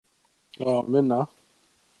Oh, I'm in now.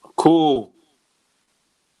 Cool.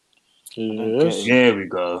 Yes. There we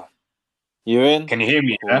go. You in? Can you hear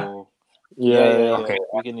me? Yeah. Cool. Yeah. Okay.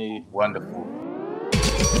 We can hear you. Wonderful.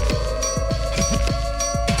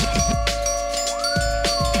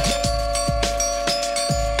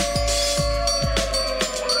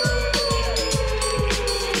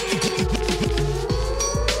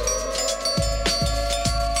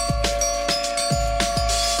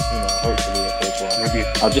 Hopefully it goes well. Maybe.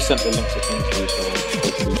 I've just sent the link to Kingsley, so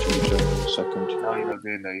hopefully she'll be joining in a second. No, you're not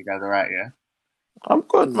doing that. You guys are right, yeah? I'm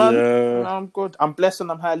good, man. Yeah. No, I'm good. I'm blessed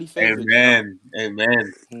and I'm highly favored. Amen.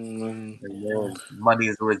 Amen. Mm, Amen. Money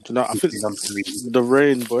is always do you know, I think onto me. the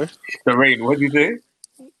rain, boy. The rain, what do you say?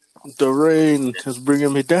 The rain is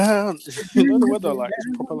bringing me down. You know the weather, like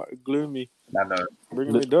it's proper like gloomy. I know.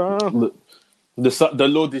 Bringing me down. The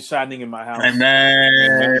Lord is shining in my house.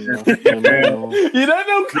 Amen. Amen. You don't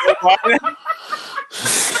know.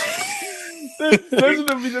 Those are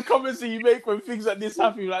the comments that you make when things like this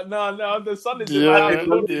happen. You're like, no, the sun is in my house. The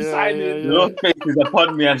Lord is shining. Your face is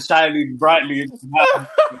upon me and shining brightly.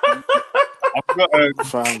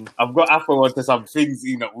 I've got Afro onto some things,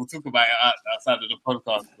 we'll talk about it outside of the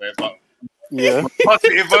podcast, but Yeah. we're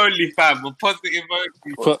positive only, fam. We're positive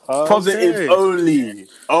only. Positive only.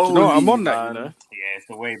 No, I'm on that, you know. Yeah, it's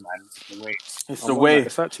the way, man. It's the way. It's the way.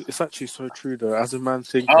 It's actually so true though. As a man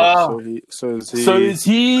thinketh, so is he. So is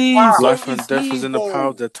he. Life and death is in the power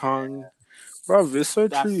of the tongue. Bruv, it's so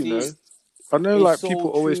true, you know. I know, like, people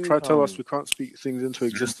always try to tell us we can't speak things into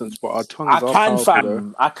existence, but our tongues are powerful,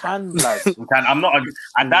 though. I can, like. We can. I'm not.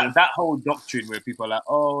 And that whole doctrine where people are like,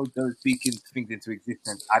 oh, don't speak things into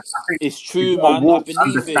existence. I think it's true, man. I believe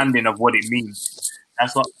understanding of what it means.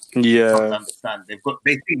 That's what people don't understand. They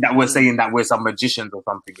think that we're saying that we're some magicians or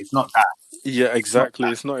something. It's not that. Yeah, exactly.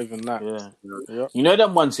 It's not even that. Yeah. You know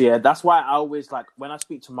them ones, yeah? That's why I always, like, when I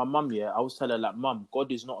speak to my mum, yeah, I always tell her, like, Mum,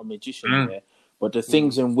 God is not a magician, yeah? But the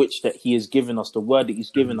things in which that he has given us, the word that he's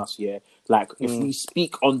given us, yeah, like if we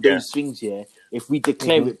speak on those things, yeah, if we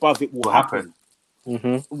declare it above, it will happen.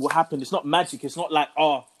 It will happen. It's not magic. It's not like,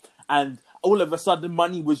 and all of a sudden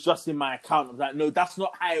money was just in my account. I'm like, no, that's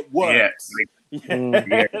not how it works.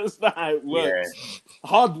 That's not how it works. Yeah.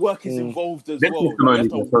 Hard work is involved as well.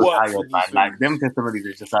 Testimonies are so tired, like them testimonies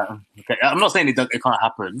is just like, okay. I'm not saying it can't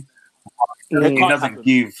happen. It doesn't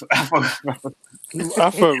give.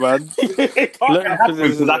 Afro, man.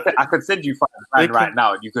 Because I could send you $5 right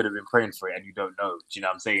now and you could have been praying for it and you don't know. Do you know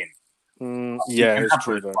what I'm saying? Yeah, it's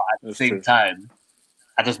true. Though. But at the same time,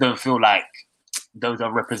 I just don't feel like those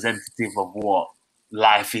are representative of what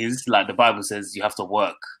life is. Like the Bible says, you have to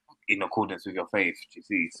work in accordance with your faith. You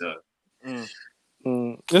see, so.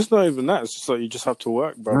 It's not even that. It's just like you just have to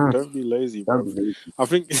work, bro. Don't be lazy, bro. I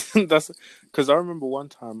think that's because I remember one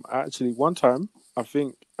time, I think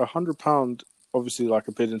 £100 obviously like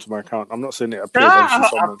appeared into my account. I'm not saying it appeared,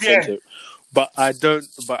 obviously someone sent it. But I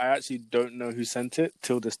actually don't know who sent it.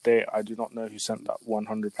 Till this day, I do not know who sent that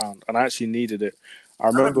 £100. And I actually needed it. I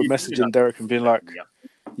remember messaging Derek and being like,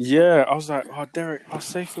 yeah, I was like, oh, Derek, I'll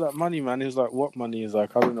save for that money, man. He was like, what money? He's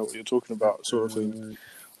like, I don't know what you're talking about, sort of thing.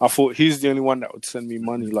 I thought he's the only one that would send me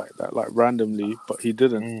money like that, like randomly, but he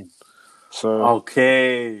didn't. So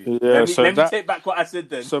okay, yeah. Let me take back what I said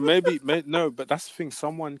then. So maybe no, but that's the thing.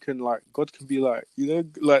 Someone can God can be like,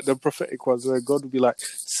 like the prophetic ones where God would be like,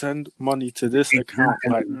 send money to this account,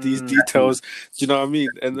 like these details. Do you know what I mean?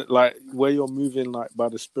 And like where you're moving like by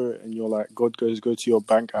the Spirit, and you're like, God goes, go to your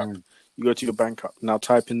bank app. You go to your bank app now.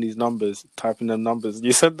 Type in these numbers. Type in them numbers.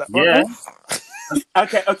 You said that, yeah.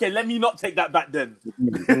 Okay, let me not take that back then.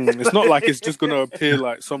 It's not like it's just going to appear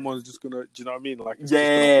like someone's just going to, do you know what I mean? Like, it's You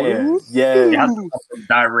have to have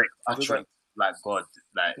direct utterance, like God.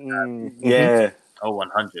 Like, 100. I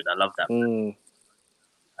love that.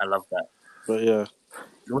 I love that. But yeah.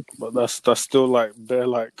 But that's still like, they're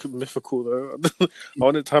like mythical though. I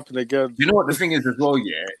want it to happen again. You know what the thing is as well,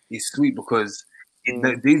 yeah? It's sweet because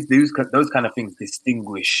those kind of things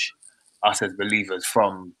distinguish us as believers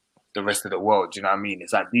from the rest of the world. Do you know what I mean?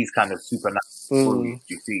 It's like these kind of supernatural stories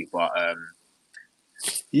you see, but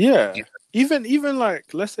even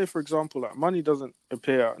like, let's say for example, like money doesn't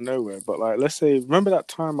appear out of nowhere, but like let's say, remember that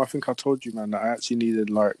time I think I told you, man, that I actually needed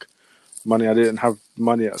like money. I didn't have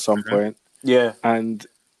money at some point. Yeah. And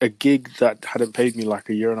a gig that hadn't paid me like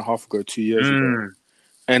a year and a half ago, 2 years ago,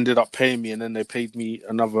 ended up paying me, and then they paid me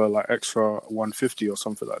another like extra 150 or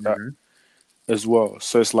something like that. As well.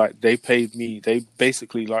 So it's like they paid me, they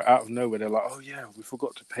basically like out of nowhere, they're like, oh yeah, we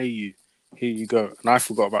forgot to pay you, here you go. And I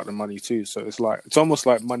forgot about the money too. So it's like, it's almost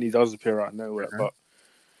like money does appear out of nowhere, but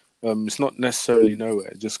it's not necessarily nowhere.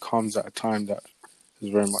 It just comes at a time that is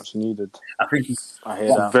very much needed. I think I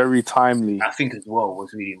hear that. Very timely. I think as well,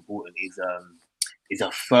 what's really important is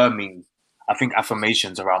affirming. I think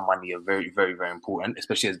affirmations around money are very, very, very important,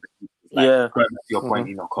 especially as going back to your point,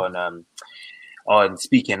 Enoch, on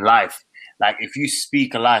speaking life. Like if you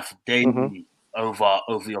speak a life daily over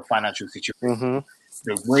your financial situation,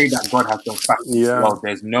 the way that God has done factors, well,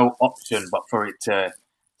 there's no option but for it to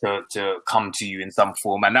come to you in some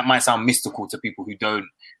form. And that might sound mystical to people who don't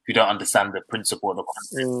understand the principle or the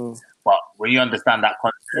concept. But when you understand that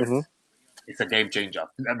concept, it's a game changer.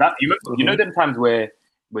 That you know them times where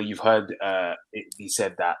you've heard it be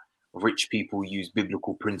said that rich people use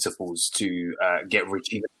biblical principles to get rich.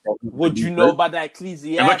 Even what do you know about that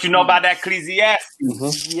Ecclesiastes? And what you know about that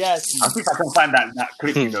Ecclesiastes? Yes. I think I can find that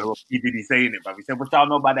clip, you know, he did he saying it, but he said, what y'all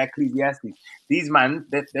know about that Ecclesiastes? These man,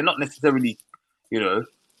 they're not necessarily, you know,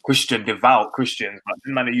 devout Christians, but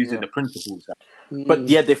these man are using the principles. But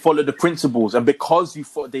yeah, they follow the principles, and because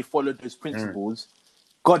they follow those principles,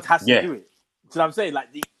 God has to do it. Do you know what I'm saying? Like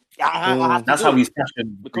that's how he's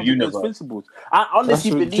fashioned the universe. Those principles. I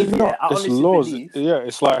honestly believe it. I honestly believe. Yeah,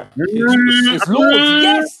 it's like it's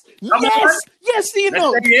laws. Yes, you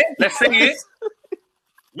know. Let's say it.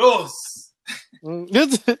 Laws.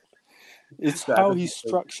 It's how he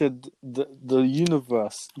structured the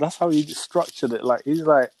universe. That's how he structured it. Like he's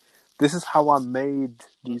like, this is how I made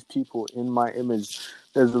these people in my image.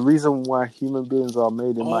 There's a reason why human beings are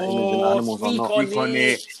made in my image and animals are not.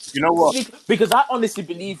 You know what? Because I honestly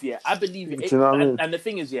believe, I believe it. Do you know what I mean? And the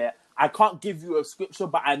thing is, I can't give you a scripture,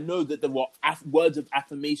 but I know that there were words of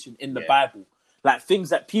affirmation in the Bible. Like things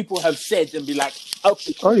that people have said and be like,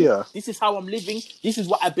 okay, this is how I'm living. This is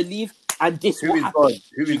what I believe. And this Who is God?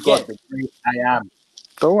 Who is God? The great I am.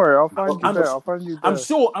 Don't worry, I'll find you there. I'm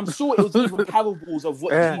sure it was even parables of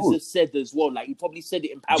what Jesus said as well. Like he probably said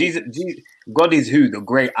it in parables. Jesus, God is who? The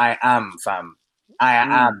great I am, fam. I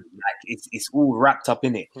am. Like it's all wrapped up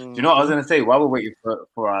in it. Do you know what I was gonna say? While we're waiting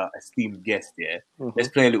for our esteemed guest, let's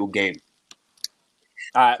play a little game.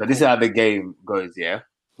 So this is how the game goes,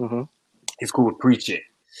 It's called Preach It.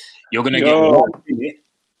 You're gonna get 1 minute.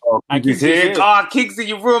 Kingsley,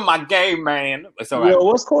 you ruined my game, man. It's all right. Yo,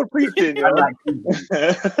 what's called preaching? Yo?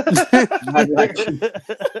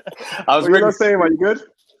 I was really saying, are you good?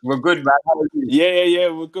 We're good, man. How are you? Yeah,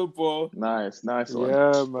 we're good, bro. Nice one.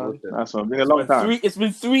 Yeah, man. Nice one. Been a long time. It's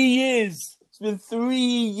been 3 years. It's been 3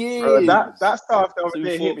 years. That stuff that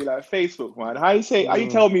hit me like Facebook, man. How you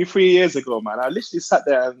tell me 3 years ago, man? I literally sat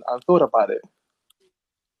there and thought about it.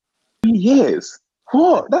 3 years.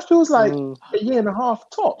 What? That feels like a year and a half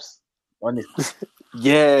tops. Honestly.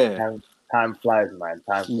 Time flies, man.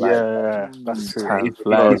 Time flies. Yeah, that's true. Time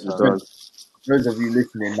flies. Those of you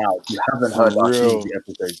listening now, if you haven't heard our Kingsley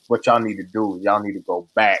episodes, what y'all need to do, y'all need to go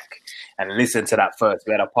back and listen to that first.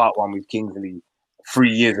 We had a part 1 with Kingsley 3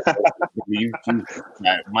 years ago.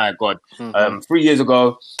 My God. 3 years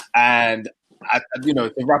ago. And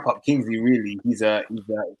to wrap up Kingsley, really, he's a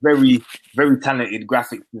very, very talented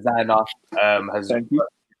graphic designer.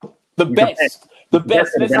 The best.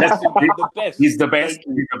 He's the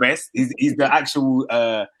best. He's the actual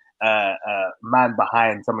man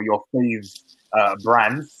behind some of your faves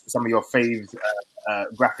brands, some of your faves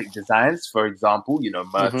graphic designs. For example,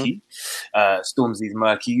 Murky, Stormzy's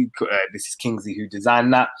Murky. This is Kingsley who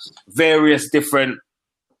designed that. Various different.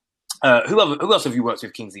 Who else have you worked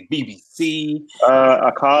with, Kingsley? BBC,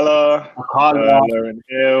 Akala, Lauren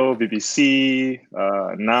Hill, BBC,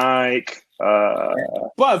 Nike.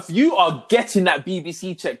 But you are getting that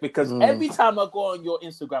BBC check because every time I go on your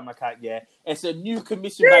Instagram account, it's a new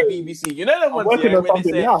commission by BBC. You know that one when they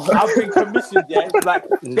say I've been commissioned, like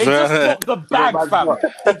they just got the bag, fam.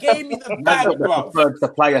 They gave me the bag, bro. Preferred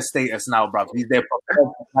supplier status now, bro. He's their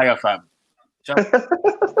preferred supplier, fam. You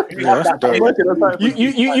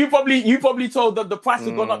probably told them the price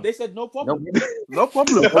has gone up. They said no problem. No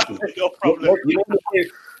problem.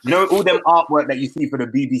 You know all them artwork that you see for the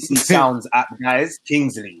BBC Sounds app, guys?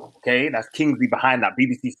 Kingsley, okay? That's Kingsley behind that.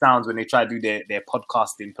 BBC Sounds when they try to do their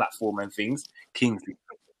podcasting platform and things. Kingsley.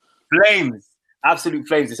 Flames. Absolute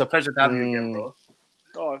flames. It's a pleasure to have you again, bro.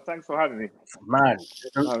 Oh, thanks for having me. Man,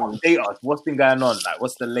 update us. What's been going on? Like,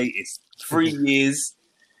 what's the latest? 3 years.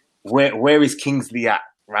 Where is Kingsley at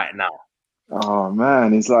right now? Oh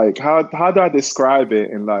man, it's like how do I describe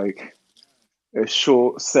it in like a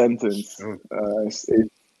short sentence?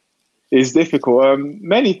 It's difficult.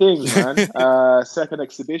 Many things, man. Second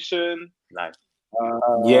exhibition. Nice.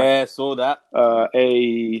 Saw that.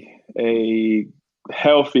 A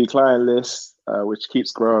healthy client list, which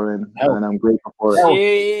keeps growing, and I'm grateful for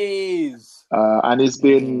it. And it's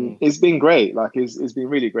been great. Like it's been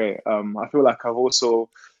really great. I feel like I've also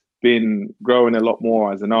been growing a lot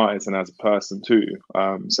more as an artist and as a person too.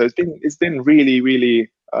 So it's been really,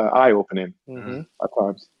 really eye opening at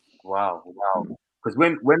times. Wow. Because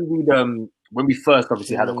when we first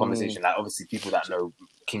obviously had a conversation, like obviously people that know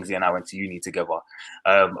Kingsley and I went to uni together,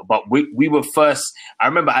 but we were first. I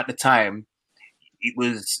remember at the time, it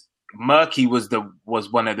was Murky was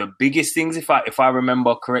one of the biggest things, if I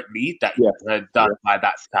remember correctly, that you had done by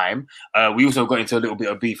that time. We also got into a little bit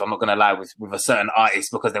of beef, I'm not gonna lie, with a certain artist,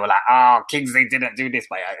 because they were like, Kingsley didn't do this,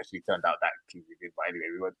 but it actually turned out that Kingsley did. But anyway,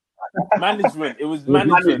 we were management. It was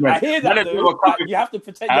management. I hear that though. You have to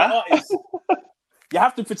protect your artists. You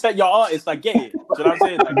have to protect your artists. I get it. Do you know what I'm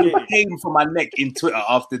saying? I get it. Came for my neck in Twitter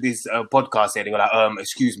after this podcast. They were like,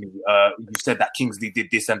 excuse me, you said that Kingsley did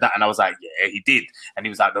this and that. And I was like, yeah, he did. And he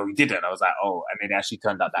was like, no, he didn't. I was like, oh. And then it actually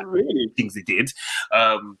turned out that Kingsley did.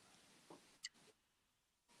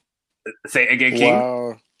 Say it again, King.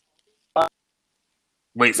 Wow.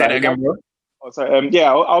 Wait, say that again, bro. Oh, sorry.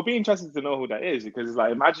 Yeah, I'll be interested to know who that is, because it's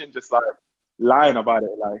like, imagine just like lying about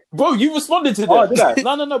it, like, bro, you responded to them. Oh, did I?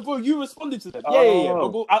 No, bro, you responded to them. Yeah.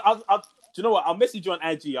 Bro, I'll, do you know what? I'll message you on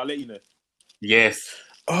IG. I'll let you know. Yes.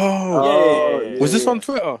 Yeah. Was this on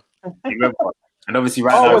Twitter? And obviously,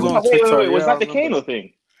 right now, wait, was that the Kano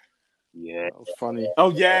thing? Yeah, that was funny.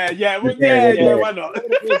 Oh yeah. Why not?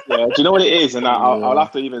 Do you know what it is? And I'll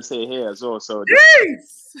have to even say it here as well. So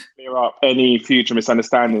clear up any future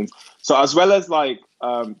misunderstandings. So as well as like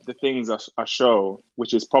the things I show,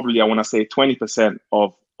 which is probably, I want to say 20%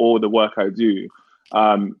 of all the work I do.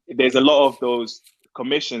 There's a lot of those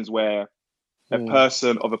commissions where a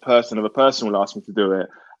person will ask me to do it,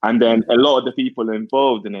 and then a lot of the people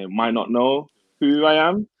involved in it might not know who I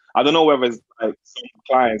am. I don't know whether it's like some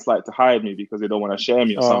clients like to hide me because they don't want to share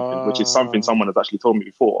me or something, which is something someone has actually told me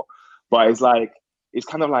before. But it's like, it's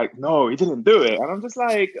kind of like, no, he didn't do it. And I'm just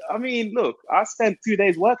like, I mean, look, I spent 2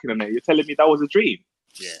 days working on it. You're telling me that was a dream.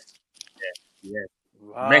 Yeah.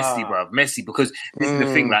 Wow. Messy, because this is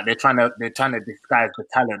the thing, like they're trying to disguise the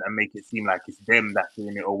talent and make it seem like it's them that's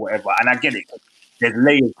doing it or whatever. And I get it. There's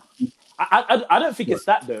layers. I don't think it's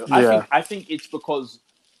that though. I think it's because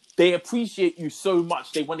they appreciate you so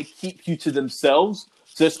much, they want to keep you to themselves.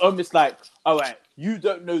 So it's almost like, all right, you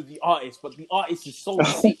don't know the artist, but the artist is so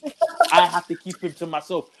sick, I have to keep him to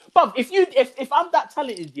myself. But if I'm that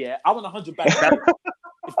talented, yeah, I want 100 bags a year.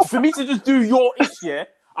 For me to just do your ish, yeah,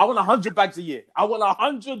 I want 100 bags a year. I want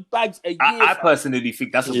 100 bags a year. I personally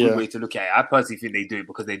think that's a good way to look at it. I personally think they do it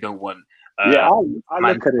because they don't want I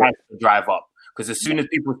look at it to drive up. Because as soon as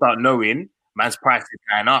people start knowing, man's price is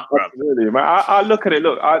going up, bro. Absolutely, man. I look at it.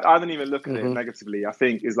 Look, I don't even look at it negatively. I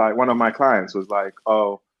think it's like one of my clients was like,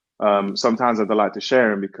 sometimes I don't like to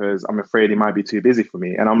share him because I'm afraid he might be too busy for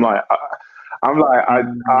me. And I'm like,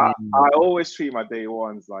 I always treat my day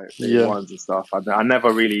ones like day ones and stuff. I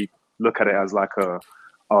never really look at it as like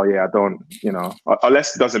I don't,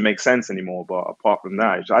 unless it doesn't make sense anymore. But apart from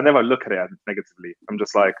that, I never look at it negatively. I'm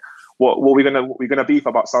just like, what we're gonna beef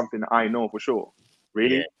about something I know for sure.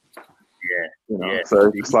 Really? Yeah.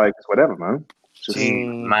 So it's like, it's whatever, man. Just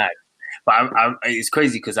mad. But it's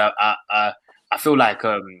crazy because I feel like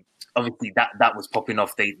obviously that was popping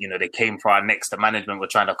off. They came for our next. The management were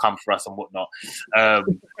trying to come for us and whatnot.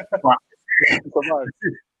 But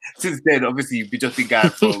since then, obviously you've just been going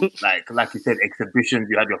for like you said, exhibitions.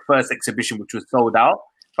 You had your first exhibition, which was sold out,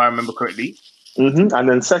 if I remember correctly. And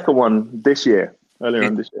then second one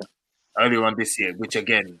earlier on this year, which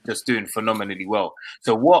again, just doing phenomenally well.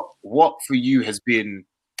 So what for you has been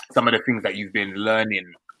some of the things that you've been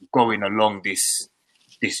learning going along this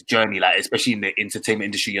journey, like especially in the entertainment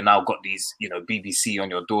industry? You now got these, BBC on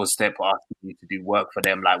your doorstep asking you to do work for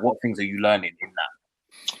them. Like, what things are you learning in that?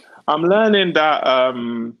 I'm learning that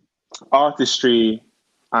artistry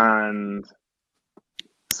and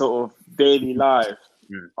sort of daily life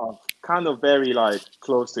are kind of very like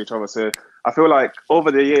close to each other. So I feel like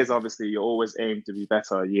over the years, obviously, you always aim to be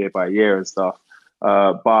better year by year and stuff.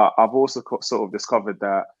 But I've also sort of discovered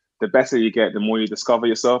that the better you get, the more you discover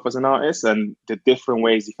yourself as an artist and the different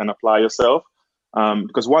ways you can apply yourself.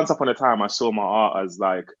 Because once upon a time, I saw my art as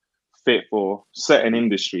like fit for certain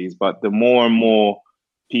industries, but the more and more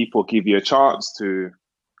people give you a chance to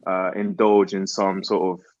indulge in some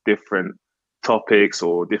sort of different topics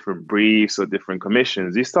or different briefs or different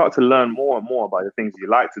commissions, you start to learn more and more about the things you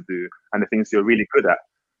like to do and the things you're really good at,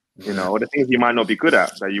 or the things you might not be good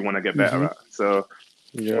at that you want to get better at. So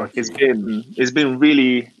it's been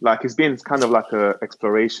really like, it's been kind of like a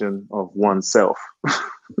exploration of oneself.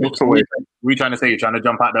 We're trying to say you're trying to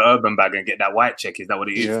jump out the urban bag and get that white check. Is that what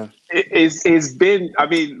it is? Yeah. It's been, I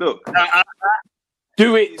mean, look.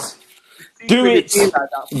 Do it,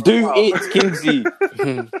 Kingsley.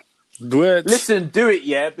 Do it. Listen, do it,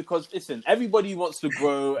 yeah, because listen, everybody wants to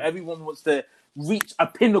grow, everyone wants to reach a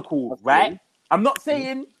pinnacle, right? I'm not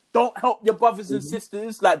saying don't help your brothers and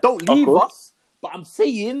sisters, like don't leave us, but I'm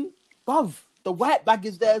saying, bruv, the white bag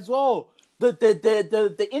is there as well.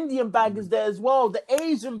 The Indian bag is there as well. The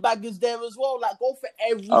Asian bag is there as well. Like, go for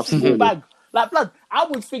every single bag. Like, blood, I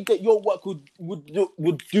would think that your work would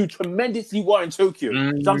do tremendously well in Tokyo.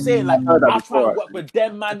 So I'm saying, like, I'll try and work with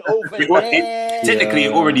them man over there. Technically,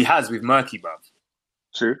 it already has with Murky, bruv.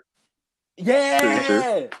 True. Yeah.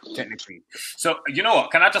 True. Technically. So, you know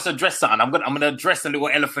what? Can I just address something? I'm gonna address the little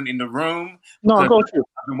elephant in the room. No, go through.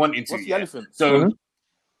 I've been wanting to. What's the elephant? So,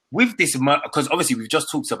 with this, because obviously we've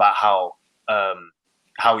just talked about how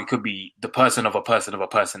it could be the person of a person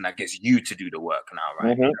that gets you to do the work now,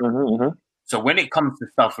 right? So when it comes to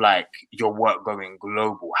stuff like your work going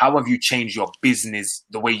global, how have you changed your business,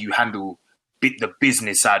 the way you handle the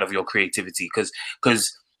business side of your creativity? Because,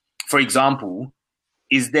 for example,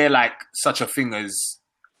 is there like such a thing as,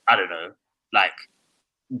 I don't know, like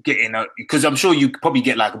getting because I'm sure you probably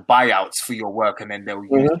get like buyouts for your work and then they'll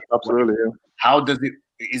use it. Absolutely, yeah. How does it,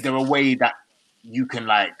 is there a way that you can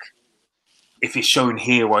like, if it's shown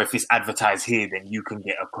here or if it's advertised here, then you can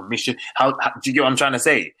get a commission? How do you get what I'm trying to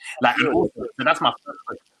say? Like, so that's my first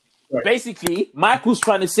question. Basically, Michael's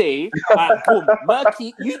trying to say, boom,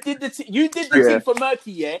 Murky, you did the thing for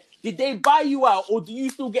Murky, yeah? Did they buy you out, or do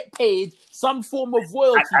you still get paid some form of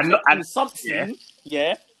royalty and something,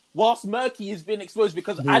 whilst Murky is being exposed?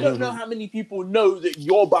 Because I don't know how many people know that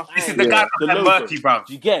you're behind. This is the guy behind Murky, bro.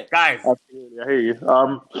 Do you get, guys? Absolutely, I hear you.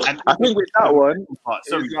 I think with that one, it's like,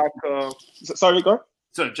 sorry, go on.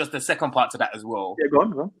 So just the second part to that as well. Yeah, go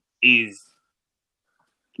on. Is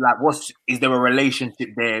like, is there a relationship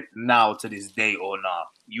there now to this day or not?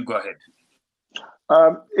 You go ahead.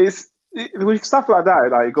 With stuff like that,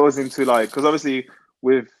 like it goes into like, because obviously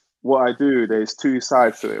with what I do, there's two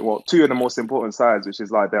sides to it. Well, two of the most important sides, which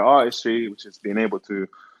is like their artistry, which is being able to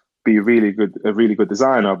be a really good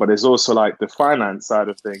designer, but there's also like the finance side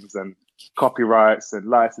of things and copyrights and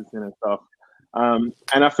licensing and stuff.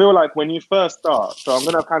 And I feel like when you first start, so I'm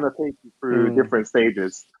gonna kind of take you through different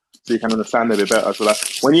stages so you can understand it a bit better. So like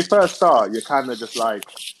when you first start, you're kind of just like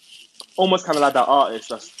almost kind of like that artist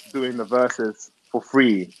that's doing the verses for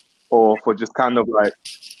free, or for just kind of like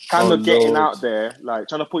getting out there, like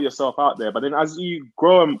trying to put yourself out there. But then as you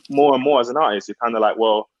grow more and more as an artist, you're kind of like,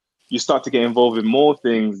 well, you start to get involved in more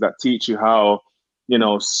things that teach you how, you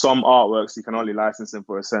know, some artworks you can only license them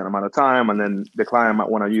for a certain amount of time, and then the client might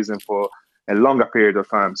want to use them for a longer period of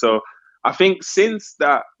time. So I think since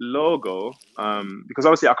that logo, because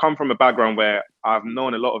obviously I come from a background where I've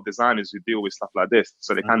known a lot of designers who deal with stuff like this,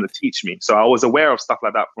 so they kind of teach me. So I was aware of stuff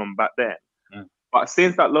like that from back then. But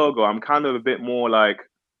since that logo, I'm kind of a bit more like,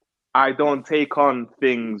 I don't take on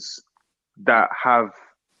things that have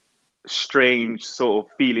strange sort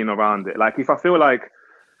of feeling around it. Like if I feel like,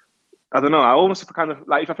 I don't know, I almost kind of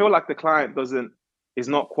like, if I feel like the client is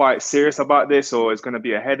not quite serious about this, or it's going to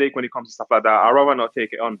be a headache when it comes to stuff like that, I'd rather not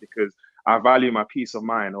take it on, because I value my peace of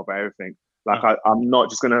mind over everything. Like I'm not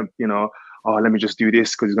just going to, you know, oh, let me just do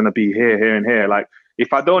this because it's going to be here and here. Like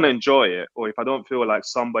if I don't enjoy it, or if I don't feel like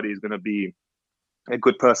somebody is going to be a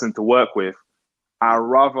good person to work with, I'd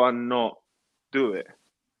rather not do it.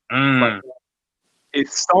 But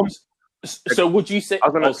it's so would you say? I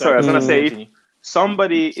was going to say, if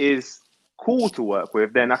somebody is cool to work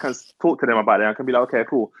with, then I can talk to them about it. I can be like, okay,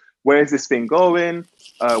 cool. Where is this thing going?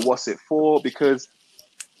 What's it for? Because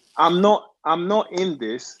I'm not in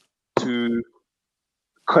this to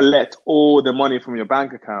collect all the money from your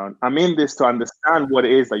bank account. I'm in this to understand what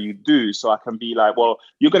it is that you do, so I can be like, well,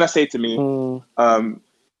 you're gonna say to me,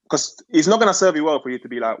 because it's not gonna serve you well for you to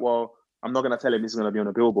be like, well, I'm not gonna tell him this is gonna be on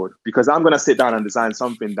a billboard, because I'm gonna sit down and design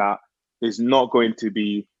something that is not going to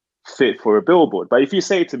be fit for a billboard. But if you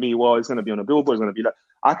say to me, well, it's going to be on a billboard, it's going to be like,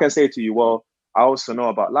 I can say to you, well, I also know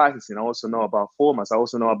about licensing, I also know about formats, I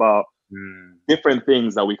also know about different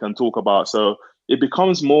things that we can talk about. So it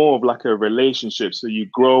becomes more of like a relationship. So you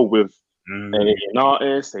grow with an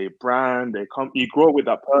artist, a brand, you grow with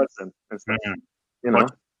that person and stuff, you know?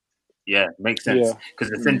 Yeah, makes sense.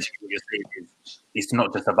 Because essentially what you're saying is, it's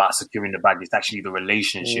not just about securing the bag, it's actually the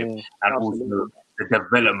relationship and also the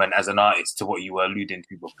development as an artist, to what you were alluding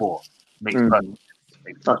to before. Makes perfect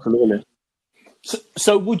sense. Absolutely.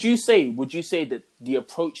 So would you say that the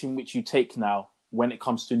approach in which you take now when it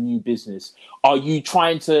comes to new business, are you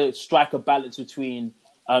trying to strike a balance between,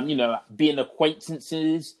 you know, being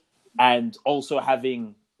acquaintances and also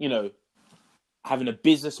having a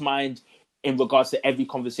business mind in regards to every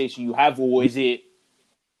conversation you have, or is it,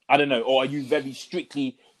 I don't know, or are you very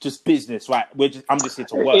strictly just business, right? I'm just here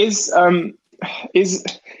to work. Is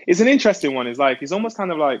an interesting one. It's like, it's almost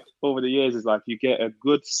kind of like over the years, it's like you get a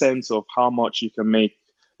good sense of how much you can make,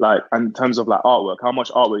 like in terms of like artwork, how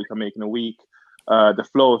much artwork you can make in a week, the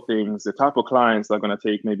flow of things, the type of clients that are going to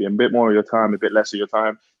take maybe a bit more of your time, a bit less of your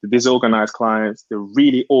time, the disorganized clients, the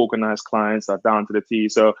really organized clients are down to the T.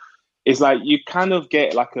 So it's like you kind of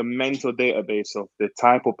get like a mental database of the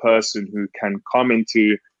type of person who can come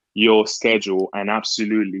into your schedule and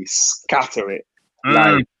absolutely scatter it.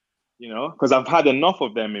 Like, you know, because I've had enough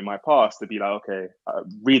of them in my past to be like, okay,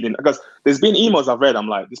 reading, because there's been emails I've read, I'm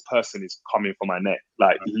like, this person is coming for my neck,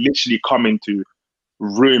 like literally coming to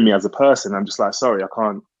ruin me as a person. I'm just like, sorry, I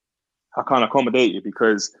can't accommodate you,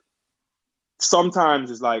 because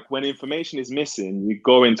sometimes it's like when information is missing, you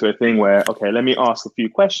go into a thing where, okay, let me ask a few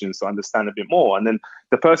questions to understand a bit more. And then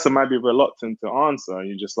the person might be reluctant to answer. And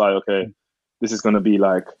you're just like, okay, this is going to be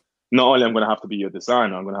like, not only I'm going to have to be your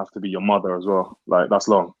designer, I'm going to have to be your mother as well. Like, that's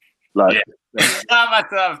long. Like, I might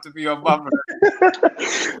have to be your mother.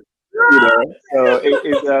 You know,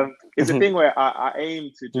 so it's a thing where I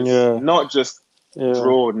aim to just not just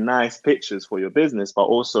draw nice pictures for your business, but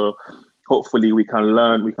also hopefully we can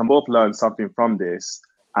both learn something from this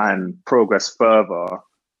and progress further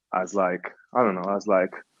as like, I don't know, as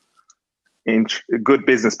like good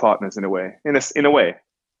business partners in a way, in a way.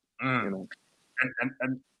 You know?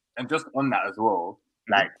 And just on that as well,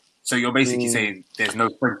 like, so you're basically saying there's no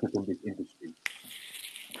friendship in this industry.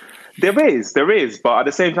 There is, but at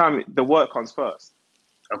the same time, the work comes first.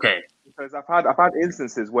 Okay. Because I've had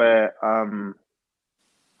instances where, and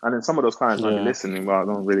then some of those clients might be listening, but I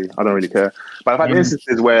don't really care. But I've had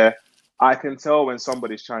instances where I can tell when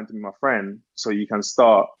somebody's trying to be my friend, so you can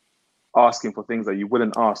start asking for things that you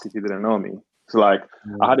wouldn't ask if you didn't know me. So like,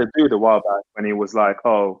 I had a dude a while back when he was like,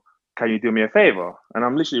 "Oh, can you do me a favor?" And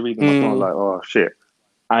I'm literally reading my phone like, "Oh shit."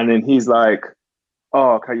 And then he's like,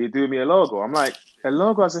 "Oh, can you do me a logo?" I'm like, "A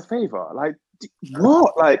logo as a favor? Like,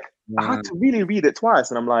 what?" Like, I had to really read it twice.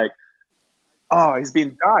 And I'm like, oh, he's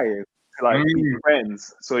been dying to like be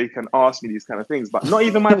friends so he can ask me these kind of things. But not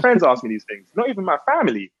even my friends ask me these things. Not even my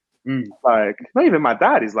family. Like, not even my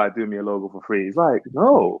dad is like, do me a logo for free. He's like,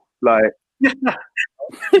 no. Like,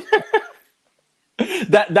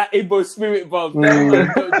 that Igbo spirit, bro. Don't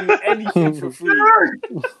do anything for free.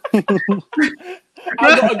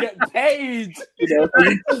 I gotta get paid. You know,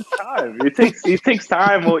 it takes time. It takes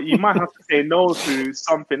time, or you might have to say no to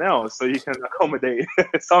something else so you can accommodate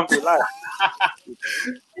something like that.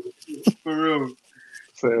 For real.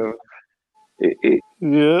 So,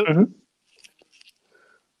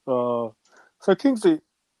 so Kingsley,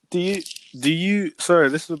 do you? Sorry,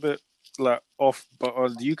 this is a bit like off,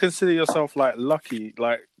 but do you consider yourself like lucky?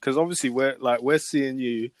 Like, because obviously we're seeing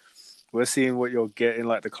you. We're seeing what you're getting,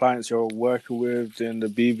 like the clients you're working with in the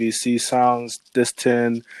BBC Sounds, this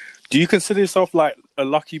 10. Do you consider yourself like a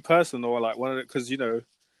lucky person, or like one of the, because, you know,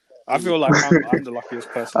 I feel like I'm the luckiest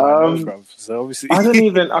person I know, bruv. So obviously, I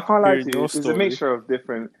can't lie to you. It's a mixture of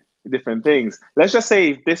different things. Let's just say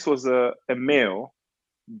if this was a meal,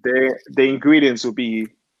 the ingredients would be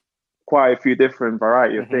quite a few different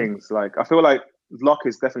variety of things. Like, I feel like luck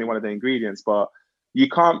is definitely one of the ingredients, but you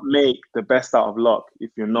can't make the best out of luck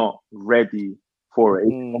if you're not ready for it,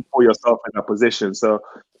 or put yourself in a position. So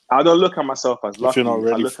I don't look at myself as lucky. I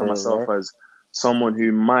look at myself as someone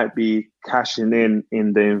who might be cashing in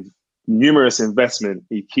the numerous investment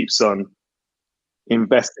he keeps on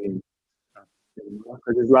investing.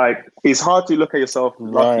 Because it's like, it's hard to look at yourself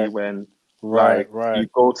lucky when you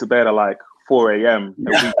go to bed at like 4 a.m. a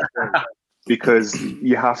week because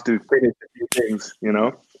you have to finish a few things, you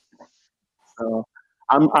know? So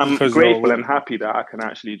I'm grateful and happy that I can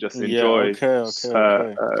actually just enjoy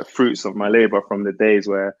fruits of my labor from the days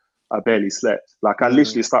where I barely slept. Like, I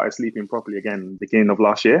literally started sleeping properly again beginning of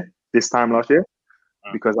this time last year,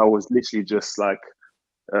 because I was literally just like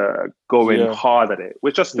going hard at it,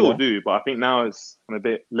 which I still do. But I think now I'm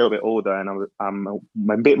a little bit older, and I'm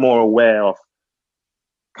a bit more aware of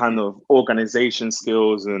kind of organization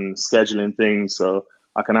skills and scheduling things, so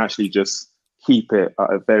I can actually just keep it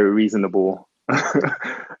at a very reasonable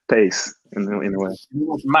pace in a way. It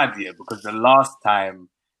was mad, because the last time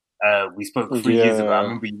we spoke 3 years ago, I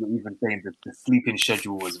remember you were even saying that the sleeping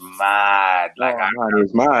schedule was mad. Like, it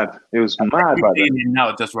was mad. It was mad. Now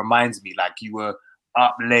it just reminds me, like, you were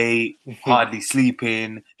up late, hardly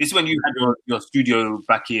sleeping. This is when you had your studio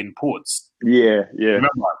back in Ports. Yeah.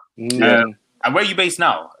 Remember? And where are you based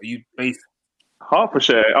now? Are you based?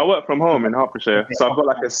 Hertfordshire. I work from home in Hertfordshire, so I've got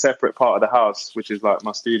like a separate part of the house, which is like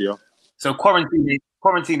my studio. So quarantine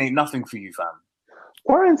ain't nothing for you, fam.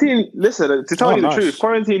 Quarantine, listen, to tell you the truth,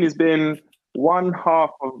 quarantine has been one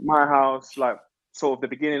half of my house, like sort of the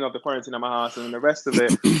beginning of the quarantine at my house, and then the rest of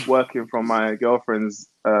it working from my girlfriend's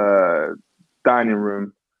dining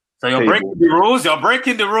room. So you're breaking the rules. You're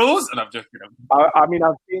breaking the rules, and I'm joking. I mean,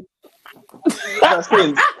 I've been. That's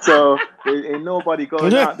been so. Ain't nobody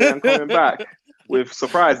going out there and coming back with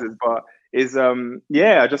surprises, but is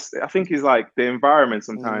I think it's like the environment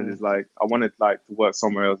sometimes is like I wanted like to work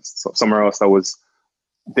somewhere else that was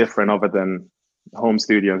different other than home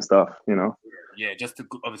studio and stuff, you know. Yeah, just to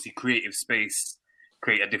obviously creative space,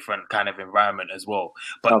 create a different kind of environment as well.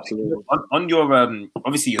 But absolutely. On your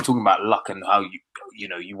obviously you're talking about luck and how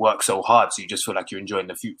you work so hard, so you just feel like you're enjoying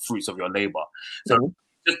the fruits of your labor. So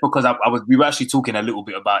just because we were actually talking a little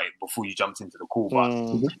bit about it before you jumped into the call, but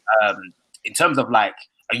in terms of like,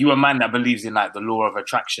 are you a man that believes in like the law of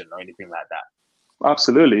attraction or anything like that?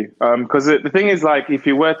 Absolutely. Because the thing is, like, if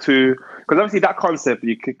you were to, because obviously that concept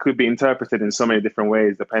could be interpreted in so many different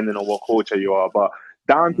ways depending on what culture you are, but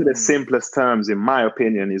down to the simplest terms, in my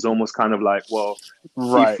opinion, is almost kind of like, well,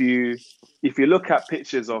 if you look at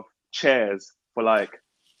pictures of chairs for like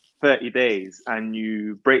 30 days and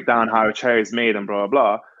you break down how a chair is made and blah,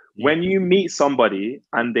 blah, blah, when you meet somebody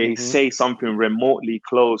and they say something remotely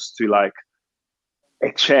close to like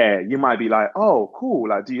a chair, you might be like, oh, cool.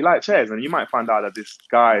 Like, do you like chairs? And you might find out that this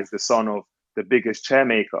guy is the son of the biggest chair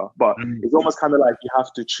maker. But it's almost kind of like you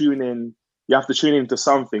have to tune into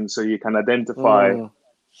something so you can identify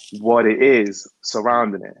what it is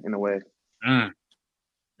surrounding it in a way.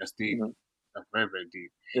 That's deep. That's very, very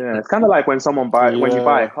deep. Yeah, it's kind of like when when you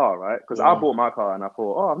buy a car, right? Because I bought my car and I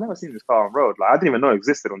thought, oh, I've never seen this car on road. Like, I didn't even know it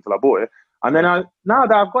existed until I bought it. And then now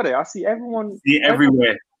that I've got it, I see everyone.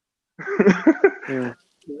 Everywhere. And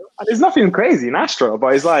there's nothing crazy in Astra,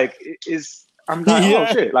 but it's like I'm like, oh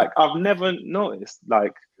shit! Like, I've never noticed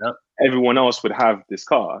like everyone else would have this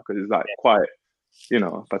car because it's like quite,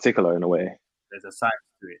 particular in a way. There's a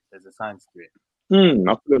science to it.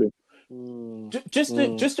 Absolutely.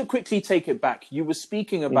 Just to quickly take it back, you were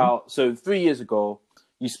speaking about so 3 years ago.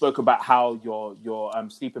 You spoke about how your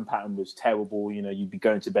sleeping pattern was terrible. You know, you'd be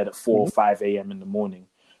going to bed at 4 or 5 a.m. in the morning,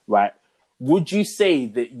 right? Would you say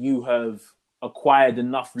that you have acquired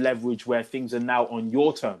enough leverage where things are now on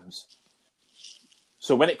your terms?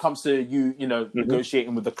 So when it comes to you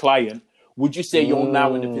negotiating with the client, would you say you're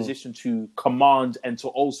now in a position to command and to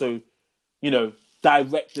also,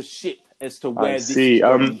 direct the ship as to where this is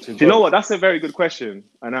going to go? Do you know what? That's a very good question,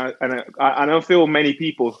 and I don't feel many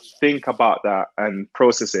people think about that and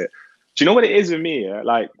process it. Do you know what it is with me? Yeah?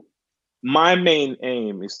 Like, my main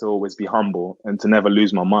aim is to always be humble and to never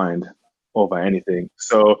lose my mind over anything.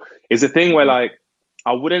 So it's a thing where, like,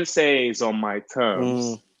 I wouldn't say it's on my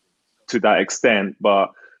terms to that extent,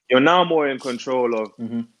 but you're now more in control of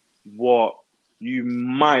what you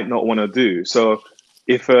might not want to do. So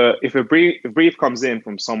if a brief comes in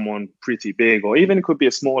from someone pretty big, or even it could be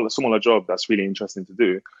a smaller job that's really interesting to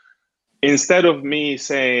do, instead of me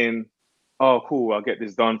saying, oh, cool, I'll get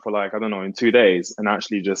this done for like, I don't know, in 2 days, and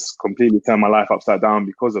actually just completely turn my life upside down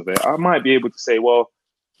because of it, I might be able to say, well,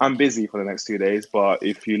 I'm busy for the next 2 days, but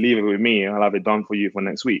if you leave it with me, I'll have it done for you for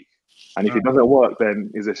next week. And if it doesn't work, then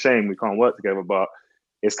it's a shame we can't work together. But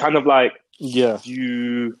it's kind of like,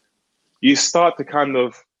 you start to kind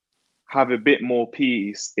of have a bit more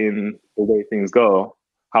peace in the way things go.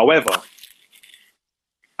 However,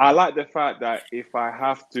 I like the fact that if I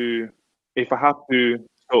have to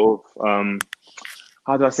sort of,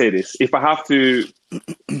 how do I say this? If I have to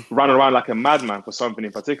run around like a madman for something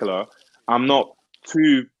in particular, I'm not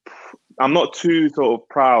too sort of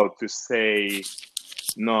proud to say,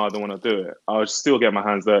 no, I don't want to do it. I'll still get my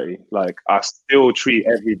hands dirty. Like, I still treat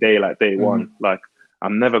every day like day one. Like,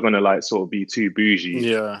 I'm never going to like sort of be too bougie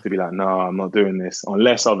to be like, no, I'm not doing this.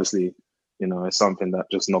 Unless obviously, it's something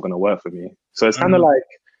that just not going to work for me. So it's kind of like,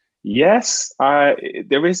 yes,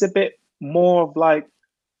 there is a bit more of like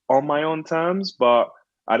on my own terms, but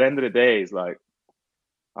at the end of the day, it's like,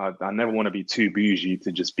 I never want to be too bougie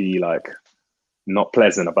to just be like not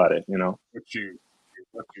pleasant about it, Got you.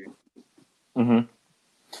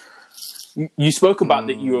 You spoke about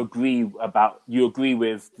that you agree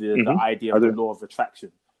with the idea of the law of attraction.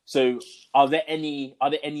 So are there any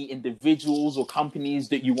individuals or companies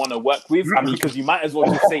that you want to work with? I mean, because you might as well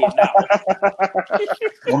just say it now.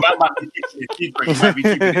 Well, that might be secret. He might be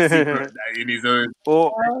keeping it secret in his own.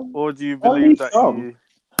 Or do you believe that you...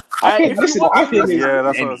 I think that's what I'm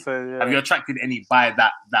saying. Yeah. Have you attracted any by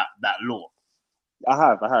that law? I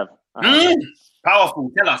have.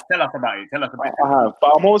 Powerful. Tell us about it. I have,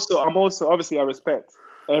 but I'm also obviously I respect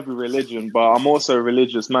every religion, but I'm also a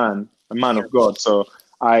religious man, a man of God. So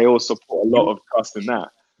I also put a lot of trust in that.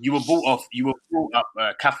 You were brought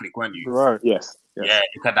up Catholic, weren't you? Right. Yes. Yeah,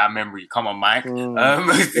 look at that memory. Come on, Mike. You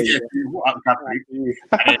brought up Catholic.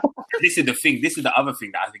 This is the thing. This is the other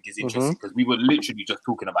thing that I think is interesting because we were literally just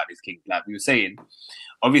talking about this, King. Like we were saying,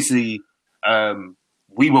 obviously,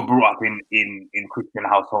 we were brought up in Christian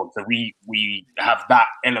households, so we have that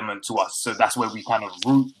element to us. So that's where we kind of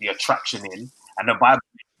root the attraction in, and the Bible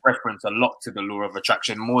reference a lot to the law of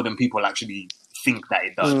attraction more than people actually think that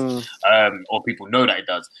it does, or people know that it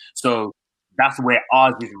does. So that's where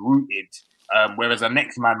ours is rooted. Whereas the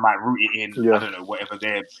next man might root it in, I don't know, whatever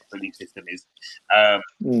their belief system is.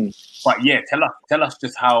 But yeah, tell us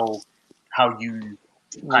just how you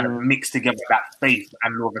kind of mix together that faith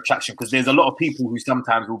and law of attraction, because there's a lot of people who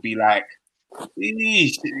sometimes will be like,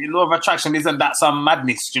 law of attraction isn't that some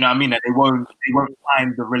madness? Do you know what I mean? That they won't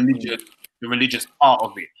find the religious part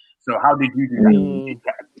of it. So how did you do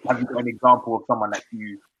that? Have you got an example of someone that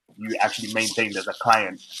you actually maintained as a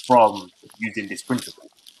client from using this principle?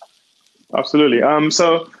 Absolutely.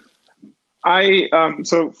 So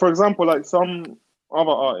for example, like some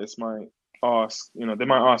other artists might ask, they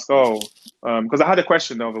might ask, because I had a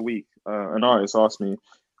question the other week. An artist asked me,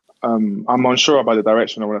 I'm unsure about the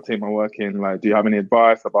direction I want to take my work in. Like, do you have any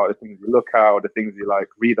advice about the things you look at or the things you like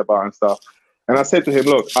read about and stuff? And I said to him,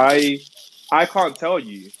 look, I can't tell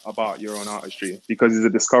you about your own artistry because it's a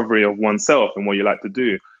discovery of oneself and what you like to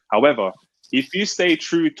do. However, if you stay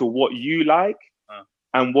true to what you like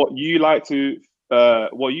and what you like to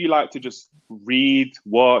just read,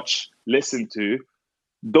 watch, listen to,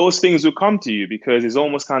 those things will come to you, because it's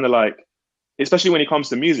almost kind of like, especially when it comes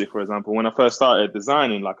to music, for example, when I first started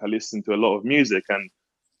designing, like I listened to a lot of music, and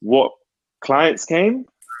what clients came,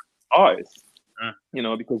 artists,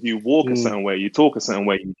 because you walk a certain way, you talk a certain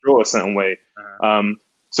way, you draw a certain way.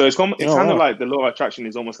 So it's kind of like the law of attraction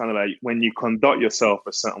is almost kind of like when you conduct yourself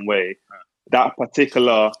a certain way, that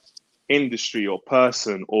particular industry or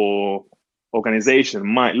person or organization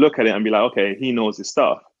might look at it and be like, okay, he knows his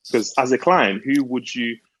stuff. Because as a client,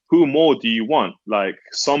 who more do you want? Like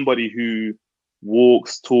somebody who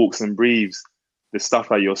walks, talks, and breathes the stuff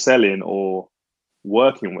that you're selling or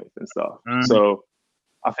working with and stuff. So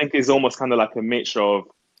I think it's almost kind of like a mixture of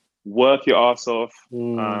work your ass off,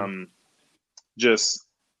 just,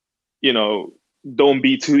 don't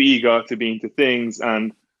be too eager to be into things.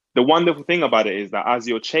 And the wonderful thing about it is that as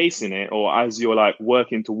you're chasing it or as you're like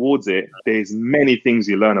working towards it, there's many things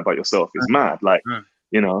you learn about yourself. It's mad. Like,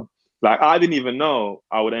 like I didn't even know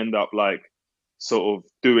I would end up like sort of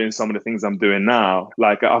doing some of the things I'm doing now.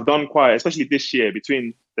 Like I've done quite, especially this year,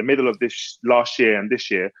 between the middle of this last year and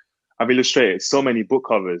this year, I've illustrated so many book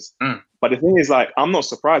covers. But the thing is, like, I'm not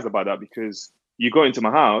surprised about that, because you go into my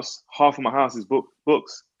house, half of my house is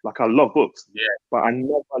books. Like I love books, but I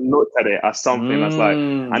never looked at it as something that's like,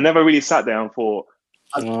 I never really sat there and thought,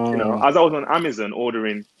 as I was on Amazon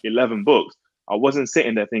ordering 11 books, I wasn't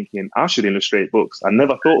sitting there thinking I should illustrate books. I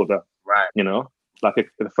never thought of that. Right. Like if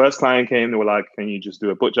the first client came, they were like, can you just do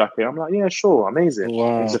a book jacket? I'm like, yeah, sure. Amazing.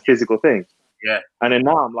 Wow. It's a physical thing. Yeah. And then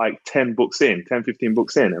now I'm like 10 books in, 10, 15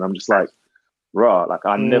 books in. And I'm just like, rah, like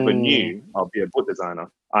I never knew I'll be a book designer.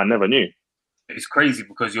 I never knew. It's crazy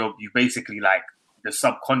because you basically like, the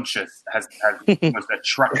subconscious has almost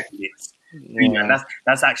attracted it. And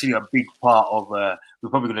that's actually a big part of, we're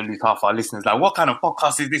probably going to lose half our listeners. Like, what kind of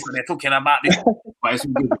podcast is this when they're talking about this? But it's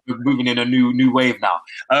good. We're moving in a new wave now.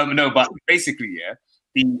 No, but basically,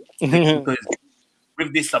 because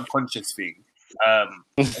with this subconscious thing,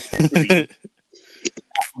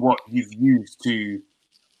 what you've used to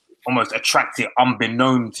almost attract it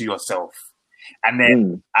unbeknown to yourself. And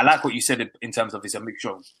then I like what you said in terms of it's a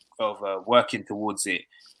mixture of working towards it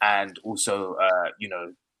and also,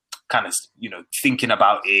 kind of, thinking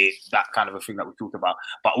about it, that kind of a thing that we talked about.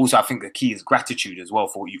 But also I think the key is gratitude as well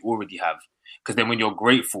for what you already have. Because then when you're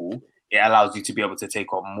grateful, it allows you to be able to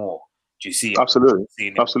take on more. Do you see? Absolutely.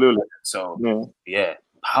 Absolutely. So,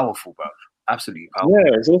 powerful, bro. Absolutely powerful.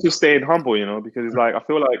 Yeah, it's also staying humble, because it's like, I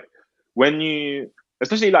feel like when you,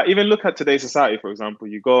 especially like even look at today's society, for example,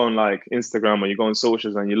 you go on like Instagram or you go on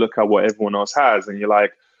socials and you look at what everyone else has and you're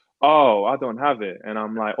like, oh, I don't have it. And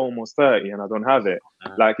I'm like almost 30 and I don't have it.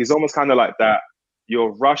 Like, it's almost kind of like that.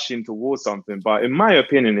 You're rushing towards something. But in my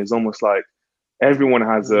opinion, it's almost like everyone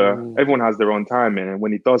has their own timing. And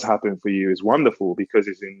when it does happen for you, it's wonderful because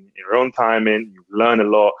it's in your own timing. You learn a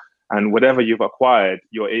lot. And whatever you've acquired,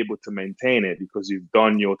 you're able to maintain it because you've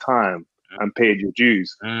done your time and paid your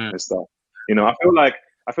dues and stuff. I feel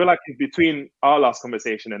like in between our last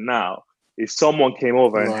conversation and now, if someone came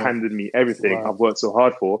over and handed me everything I've worked so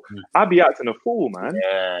hard for, I'd be acting a fool, man.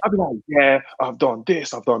 Yeah. I'd be like, yeah, I've done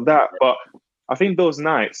this, I've done that. But I think those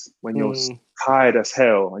nights when you're tired as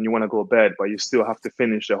hell and you want to go to bed, but you still have to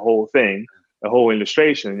finish the whole thing, the whole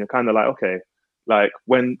illustration, you're kind of like, okay, like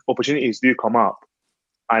when opportunities do come up,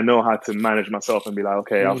 I know how to manage myself and be like,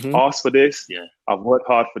 okay, I've asked for this, I've worked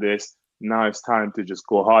hard for this. Now it's time to just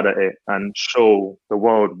go hard at it and show the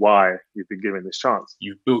world why you've been given this chance.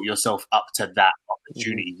 You've built yourself up to that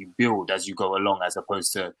opportunity. You build as you go along, as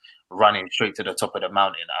opposed to running straight to the top of the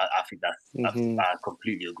mountain. I think I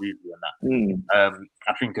completely agree with you on that.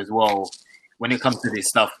 I think as well, when it comes to this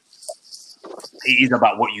stuff, it is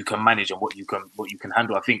about what you can manage and what you can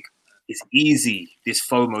handle. I think it's easy, this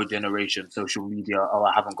FOMO generation, social media. Oh,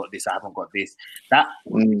 I haven't got this. I haven't got this. That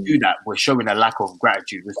when we do that, we're showing a lack of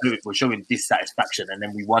gratitude. We're showing dissatisfaction, and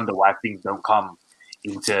then we wonder why things don't come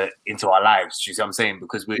into our lives. Do you see what I'm saying?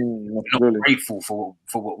 Because we're not grateful for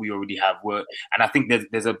what we already have. And I think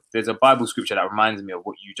there's a Bible scripture that reminds me of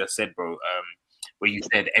what you just said, bro. Where you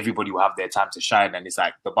said everybody will have their time to shine, and it's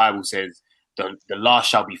like the Bible says the last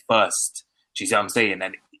shall be first. Do you see what I'm saying?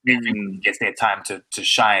 And everybody gets their time to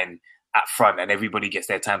shine at front, and everybody gets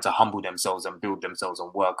their time to humble themselves and build themselves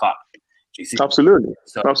and work up. Do you see? Absolutely.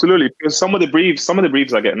 Because some of the briefs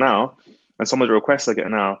I get now, and some of the requests I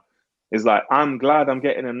get now, is like, I'm glad I'm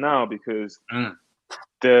getting them now, because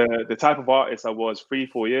the type of artist I was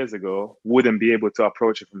 3-4 years ago wouldn't be able to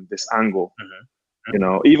approach it from this angle. You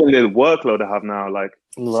know, even the workload I have now, like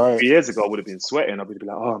 3 years ago, I would have been sweating. I would be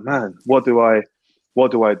like, oh man, what do I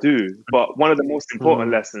do? But one of the most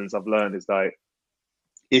important lessons I've learned is like,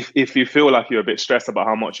 if you feel like you're a bit stressed about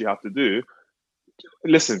how much you have to do,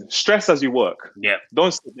 listen, stress as you work. Yeah.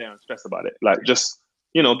 Don't sit there and stress about it. Like, just,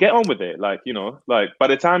 get on with it. Like, like by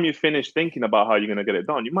the time you finish thinking about how you're going to get it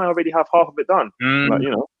done, you might already have half of it done. Like,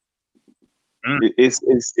 it's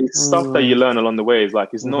stuff that you learn along the way. It's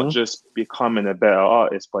like, it's not just becoming a better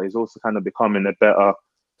artist, but it's also kind of becoming a better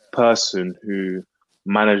person who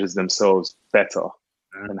manages themselves better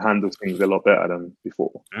and handles things a lot better than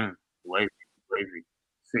before. Wavy.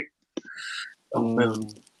 Sick.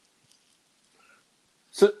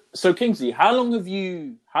 So Kingsley, how long have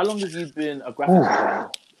you been a graphic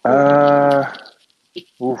designer?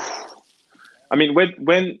 I mean,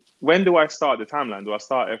 when do I start the timeline? Do I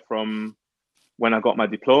start it from when I got my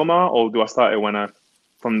diploma, or do I start it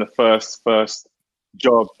from the first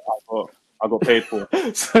job I got paid for?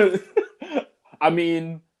 So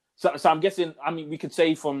I'm guessing. I mean, we could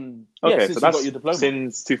say from since you got your diploma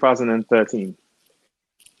since 2013.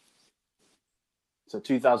 So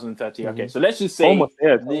 2013. Okay, so let's just say almost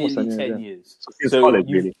 10 years. So since college,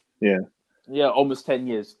 really. Yeah, almost 10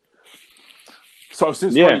 years. So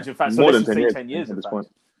since college, in fact, so more let's than just 10 say 10 years years. at this point.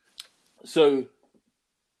 So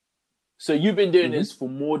you've been doing this for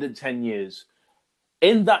more than 10 years.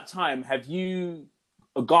 In that time, have you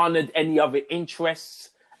garnered any other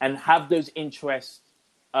interests, and have those interests?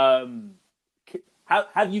 Have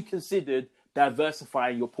you considered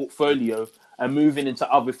diversifying your portfolio and moving into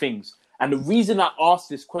other things? And the reason I asked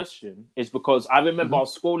this question is because I remember I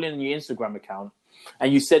was scrolling on your Instagram account,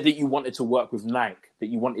 and you said that you wanted to work with Nike, that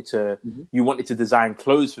you wanted to design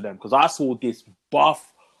clothes for them. Because I saw this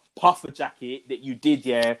buff puffer jacket that you did,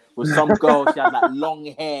 with some girl. She had like long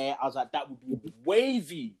hair. I was like, that would be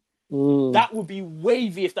wavy. That would be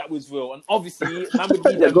wavy if that was real. And obviously, that would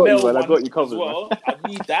be the male one as well. I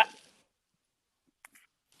need that.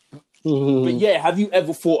 But have you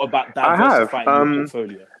ever thought about diversifying your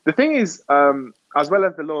portfolio? The thing is, as well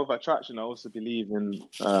as the law of attraction, I also believe in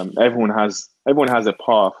everyone has a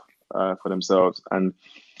path for themselves, and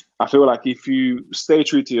I feel like if you stay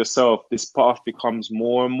true to yourself, this path becomes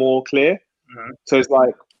more and more clear. So it's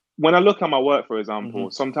like, when I look at my work, for example,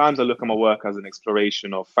 sometimes I look at my work as an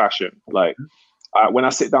exploration of fashion. Like when I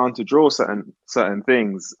sit down to draw certain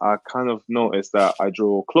things, I kind of notice that I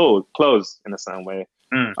draw clothes in a certain way.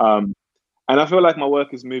 And I feel like my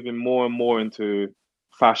work is moving more and more into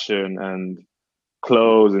fashion and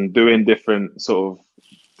clothes and doing different sort of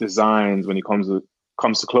designs when it comes to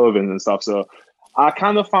clothing and stuff. So I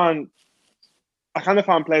kind of find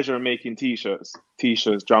pleasure in making t-shirts,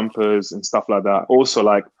 jumpers and stuff like that. Also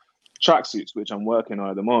like tracksuits, which I'm working on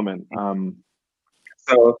at the moment.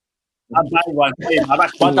 So I'm buying one.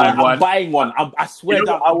 I'm buying one. I swear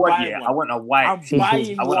that I want a white.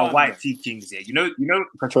 I want a white T Kings here. You know,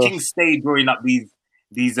 because Kings stay growing up these.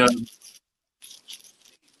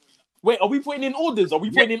 Wait, are we putting in orders? Are we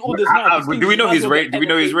putting in orders now? Do we know his rate? Do we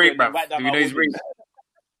know his rate, bruv? Do we know his rate?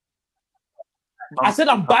 I said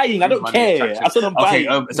I'm buying. I don't care. I said I'm buying.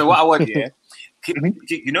 Okay, so what I want, you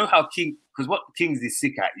know how King, because what Kings is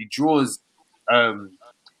sick at, he draws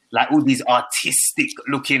like all these artistic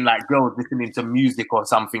looking like girls listening to music or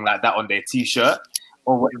something like that on their t-shirt.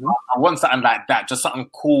 or I want something like that, just something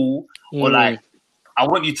cool, or like I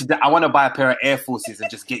want to buy a pair of Air Forces and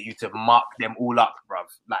just get you to mark them all up, bruv.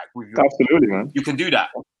 Like with your, absolutely, man. You can do that.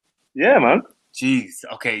 Yeah, man. Jeez.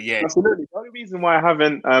 Okay. Yeah. Absolutely. The only reason why I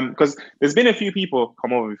haven't, because there's been a few people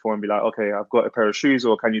come over before and be like, okay, I've got a pair of shoes,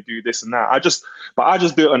 or can you do this and that? I just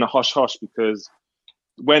do it on a hush hush, because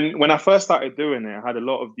when I first started doing it, I had a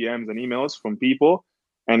lot of DMs and emails from people,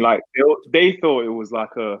 and like they thought it was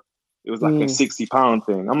like a £60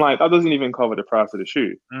 thing. I'm like, that doesn't even cover the price of the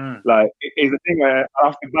shoe. Like, it's a thing where I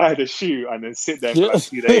have to buy the shoe and then sit there for like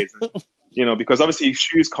 2 days, and, because obviously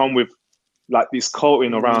shoes come with like this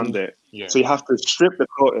coating around it. Yeah. So you have to strip the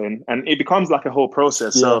coating, and it becomes like a whole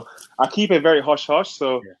process. Yeah. So I keep it very hush hush.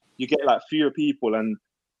 So you get like fewer people, and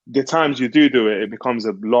the times you do it, it becomes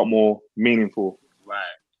a lot more meaningful. Right.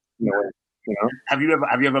 Have you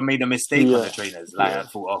ever made a mistake on the trainers? Like, I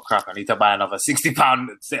thought, oh crap, I need to buy another £60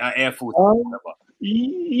 Air Force.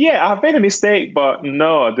 Yeah, I've made a mistake, but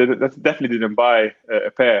no, I definitely didn't buy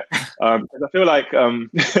a pair. I feel like around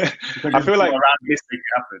mistakes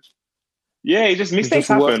happen. Yeah, it just mistakes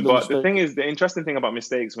happen. But the thing is, the interesting thing about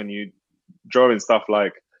mistakes when you drawing stuff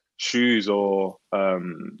like shoes, or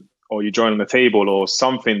you're drawing on the table or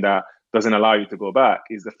something that doesn't allow you to go back,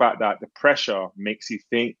 is the fact that the pressure makes you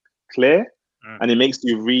think clear, and it makes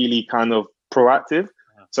you really kind of proactive.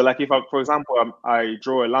 So like, if for example, I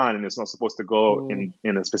draw a line and it's not supposed to go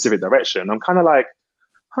in a specific direction, I'm kind of like,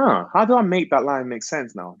 how do I make that line make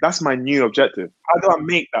sense now? That's my new objective. How do I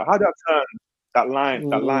turn that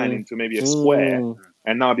line into maybe a square,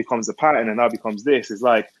 and now it becomes a pattern, and now it becomes this? It's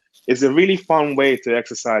like, it's a really fun way to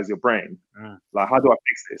exercise your brain. Like, how do I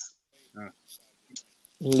fix this?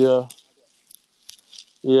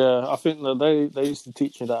 Yeah, I think that they used to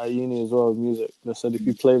teach me that at uni as well with music. They said if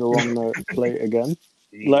you play the wrong note, play it again.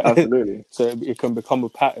 Like, absolutely. So it can become a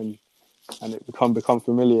pattern, and it become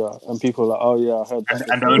familiar, and people are like, oh yeah, I heard that.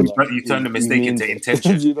 And you turn the mistake into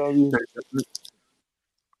intention. You know what I mean?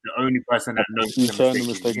 The only person that knows you turn the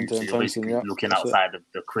mistake into intention. Yeah, looking outside of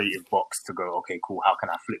the creative box to go, okay, cool. How can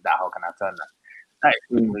I flip that? How can I turn that? That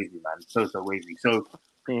is wavy, man. So wavy. So,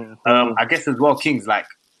 I guess as well, Kings, like,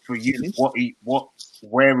 for you,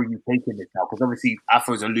 where are you taking this now? Because obviously,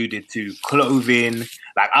 Afro's alluded to clothing.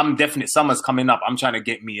 Like, I'm definitely, summer's coming up. I'm trying to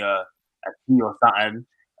get me a tee or something.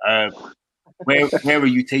 Where are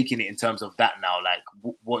you taking it in terms of that now? Like,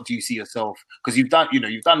 what do you see yourself? Because you've done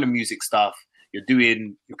the music stuff. You're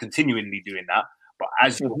continually doing that. But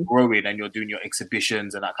as you're growing and you're doing your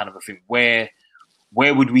exhibitions and that kind of a thing, where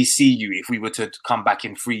would we see you if we were to come back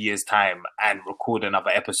in 3 years' time and record another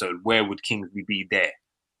episode? Where would Kingsley be there?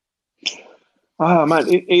 Oh man,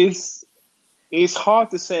 it's hard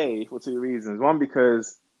to say for two reasons. One,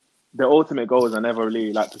 because the ultimate goals I never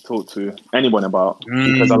really like to talk to anyone about,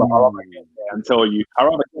 because I rather get there and tell you, I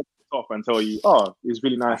rather get off and tell you, oh, it's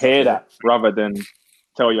really nice to hear that, rather than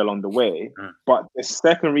tell you along the way. But the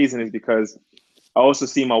second reason is because I also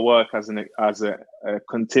see my work as a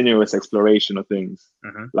continuous exploration of things.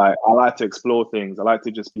 Like, I like to explore things. I like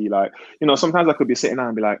to just be like, sometimes I could be sitting down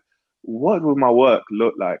and be like, what would my work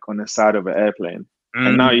look like on the side of an airplane?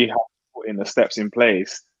 And now you have to put in the steps in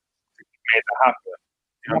place to make that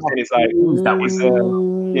happen. It's like, that was,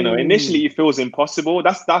 initially it feels impossible.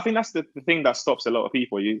 I think that's the thing that stops a lot of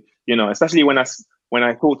people. Especially when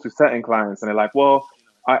I talk to certain clients and they're like, well,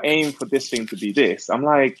 I aim for this thing to be this. I'm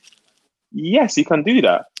like, yes, you can do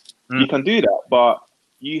that. You can do that, but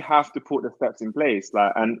you have to put the steps in place.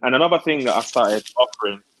 Like, and another thing that I started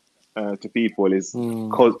offering to people is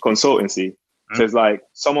consultancy. So it's like,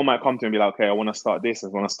 someone might come to me and be like, okay, I want to start this, I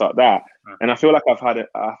want to start that. And I feel like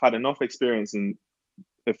I've had enough experience in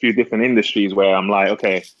a few different industries where I'm like,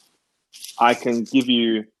 okay, I can give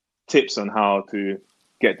you tips on how to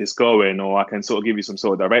get this going, or I can sort of give you some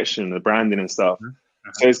sort of direction, the branding and stuff.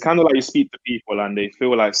 So it's kind of like you speak to people and they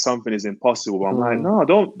feel like something is impossible. But I'm like,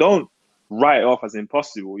 no, don't write it off as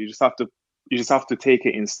impossible. You just have to take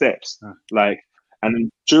it in steps. Like,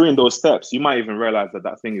 and during those steps, you might even realize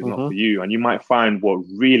that thing is not for you, and you might find what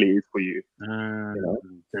really is for you. So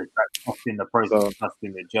it's like trusting the process,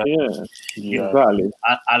 trusting the journey. Yeah, exactly.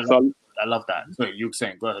 I love that. So you were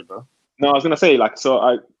saying, go ahead, bro. No, I was gonna say, like, so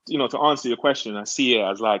I, to answer your question, I see it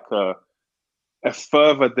as like a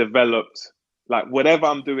further developed, like, whatever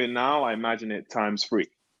I'm doing now, I imagine it times 3,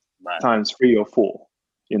 times 3 or 4.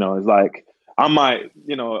 It's like, I might,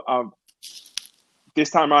 this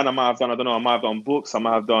time around, I might have done books, I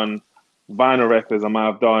might have done vinyl records, I might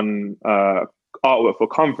have done artwork for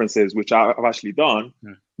conferences, which I've actually done.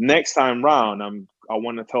 Next time round, I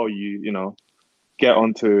want to tell you, get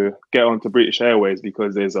onto British Airways,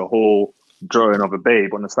 because there's a whole drawing of a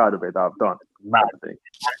babe on the side of it that I've done. mad.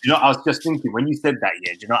 You know, I was just thinking when you said that.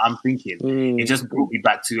 Yeah, do you know what I'm thinking? It just brought me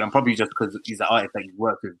back to, and probably just because he's an artist that you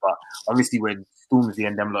worked with, but obviously when Stormzy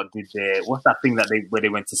and them lot did their, what's that thing that where they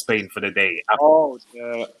went to Spain for the day?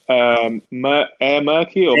 Air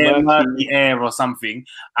Murky or Murky Air or something.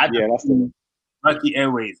 That's the Murky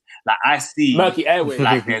Airways. Like I see Murky Airways.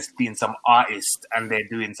 like there's been some artists and they're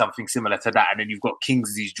doing something similar to that, and then you've got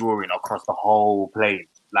Kingsley's drawing across the whole plane.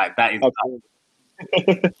 Like that is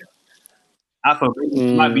Afro.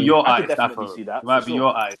 It might be your artist, Afro. See that, it might be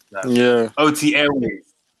your artist. Yeah. OT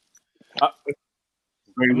Airways.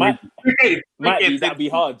 That'd be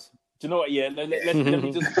hard. Do you know what? Yeah, let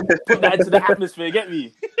me just put that into the atmosphere. Get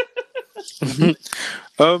me?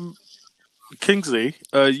 Kingsley,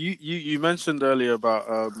 you mentioned earlier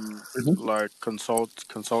about like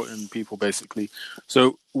consulting people basically.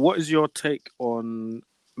 So, what is your take on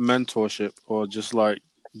mentorship, or just like,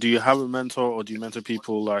 do you have a mentor, or do you mentor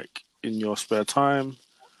people like in your spare time?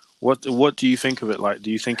 What do you think of it? Like,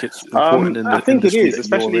 do you think it's important in the I think it industry is,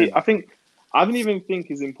 especially. I don't even think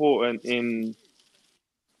it's important in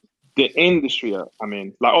the industry I'm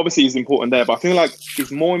in. Like, obviously, it's important there, but I feel like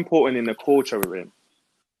it's more important in the culture we're in,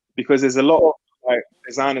 because there's a lot of like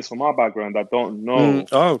designers from our background that don't know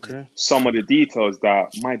some of the details that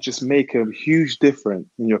might just make a huge difference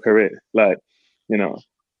in your career. Like,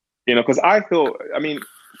 because I thought, I mean,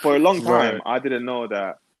 for a long time, I didn't know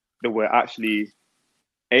that there were actually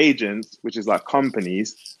agents, which is like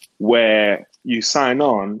companies where you sign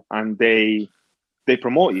on and they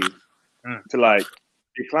promote you to like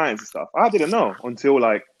your clients and stuff. I didn't know until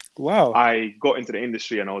like I got into the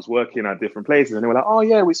industry and I was working at different places, and they were like, "Oh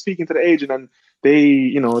yeah, we're speaking to the agent and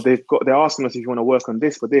they're asking us if you want to work on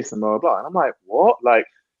this for this and blah blah blah." And I'm like, "What?" Like,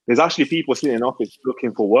 there's actually people sitting in office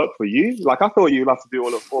looking for work for you. Like, I thought you'd have to do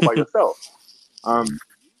all by yourself.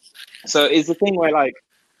 So it's the thing where like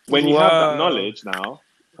when you have that knowledge now,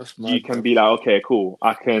 you can be like, okay, cool,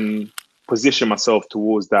 I can position myself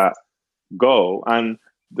towards that goal. And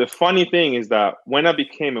the funny thing is that when I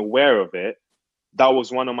became aware of it, that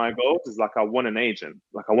was one of my goals. Is like I want an agent.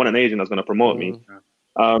 Like I want an agent that's going to promote me.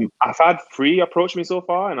 I've had 3 approach me so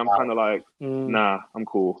far, and I'm kind of like, nah, I'm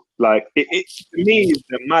cool. Like it to me is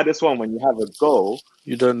the maddest one when you have a goal,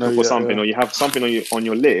 you don't know for something, or you have something on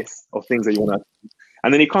your list of things that you want to,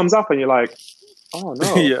 and then it comes up, and you're like, oh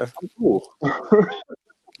no, I'm cool.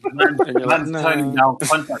 Man's turning down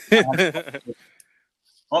contracts.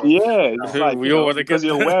 It's like, because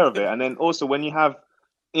you're aware of it, and then also when you have,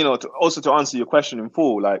 to answer your question in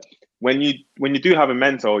full, like when you do have a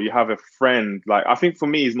mentor, you have a friend. Like, I think for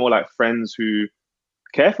me, it's more like friends who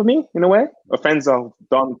care for me in a way, or friends that have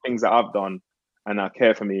done things that I've done and that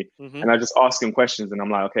care for me, and I just ask them questions, and I'm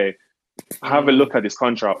like, okay, have a look at this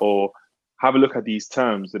contract, or have a look at these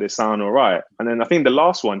terms. Do they sound all right? And then I think the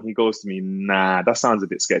last one, he goes to me, nah, that sounds a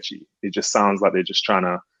bit sketchy. It just sounds like they're just trying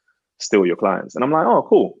to steal your clients. And I'm like, oh,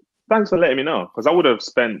 cool. Thanks for letting me know. Because I would have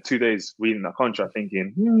spent 2 days reading that contract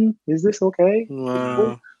thinking, is this okay?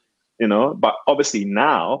 Wow. But obviously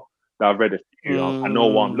now that I've read it, I know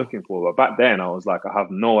what I'm looking for. But back then I was like, I have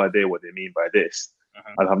no idea what they mean by this.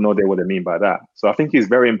 I have no idea what they mean by that. So I think it's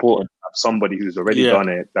very important to have somebody who's already done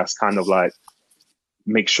it. That's kind of like,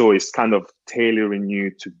 make sure it's kind of tailoring you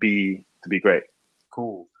to be great.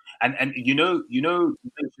 Cool. And you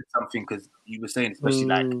mentioned something, because you were saying, especially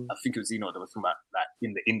like, I think it was that was talking about like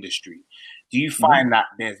in the industry. Do you find that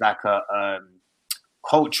there's like a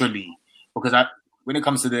culturally, because when it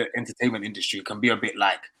comes to the entertainment industry, it can be a bit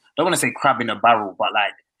like, I don't want to say crab in a barrel, but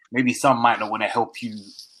like maybe some might not want to help you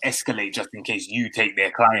escalate just in case you take their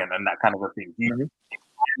client and that kind of a thing. Do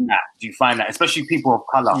you find that, especially people of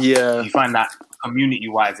color, do you find that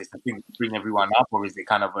community-wise it's a thing to bring everyone up, or is it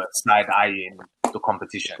kind of a side eye in the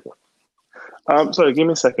competition? Sorry, give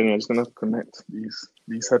me a second. I'm just going to connect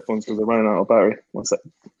these headphones because they're running out of battery. 1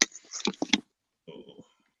 second.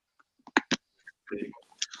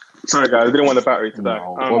 Sorry, guys, I didn't want the battery to die.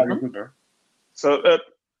 So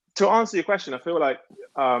to answer your question, I feel like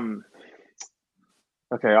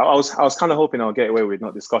okay, I was kind of hoping I'll get away with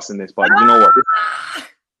not discussing this, but you know what?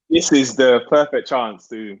 This is the perfect chance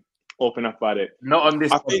to open up about it. Not on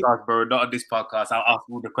this podcast, bro. Not on this podcast. I'll ask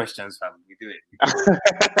all the questions, fam. We do it.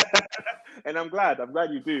 And I'm glad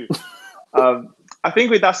you do. I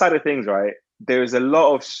think with that side of things, right, there is a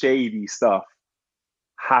lot of shady stuff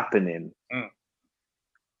happening.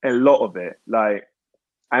 A lot of it.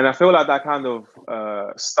 And I feel like that kind of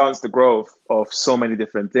stunts the growth of so many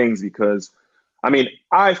different things, because I mean,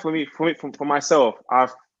 for myself,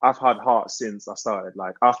 I've had heart since I started.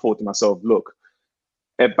 Like, I thought to myself, look,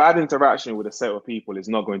 a bad interaction with a set of people is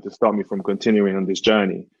not going to stop me from continuing on this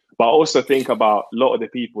journey. But I also think about a lot of the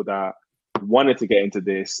people that wanted to get into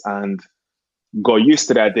this and got used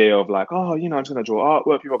to the idea of like, oh, I'm just going to draw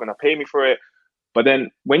artwork. People are going to pay me for it. But then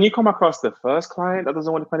when you come across the first client that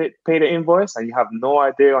doesn't want to pay the invoice and you have no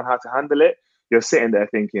idea on how to handle it, you're sitting there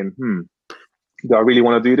thinking, do I really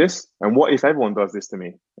want to do this? And what if everyone does this to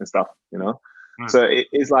me and stuff, So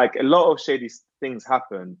it's like a lot of shady things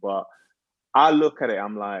happen, but I look at it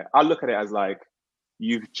as like,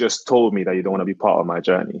 you've just told me that you don't want to be part of my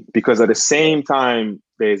journey. Because at the same time,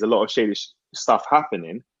 there's a lot of shady stuff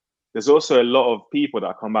happening. There's also a lot of people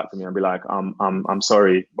that come back to me and be like, I'm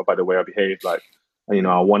sorry, but by the way I behaved, like,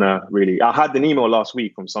 I want to really, I had an email last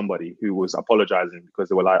week from somebody who was apologizing because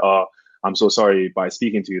they were like, oh, I'm so sorry by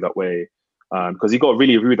speaking to you that way. Because he got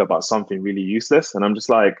really rude about something really useless. And I'm just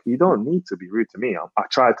like, you don't need to be rude to me. I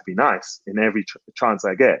try to be nice in every chance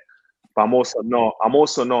I get, but I'm also not a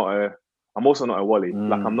Wally.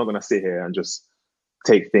 Like, I'm not going to sit here and just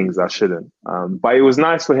take things I shouldn't. But it was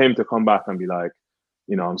nice for him to come back and be like,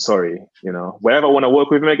 I'm sorry, wherever I want to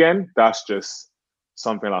work with him again, that's just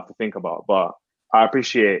something I have to think about. But I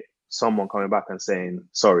appreciate someone coming back and saying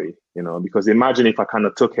sorry, because imagine if I kind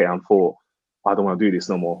of took it and thought, I don't want to do this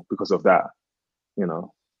no more because of that,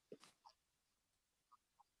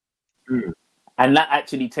 And that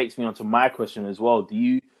actually takes me on to my question as well. Do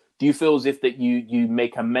you feel as if that you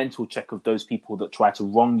make a mental check of those people that try to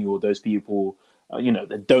wrong you, or those people,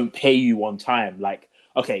 that don't pay you on time? Like,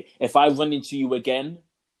 okay, if I run into you again,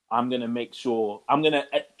 I'm going to make sure I'm going to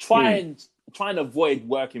try and avoid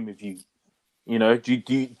working with you. Do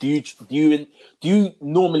you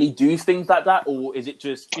normally do things like that, or is it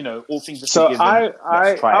just, all things are so forgiven?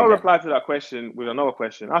 I'll reply to that question with another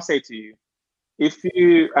question. I'll say to you, if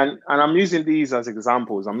you and I'm using these as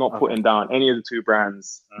examples, I'm not putting down any of the two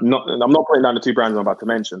brands. I'm not putting down the two brands I'm about to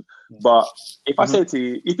mention. But if I say to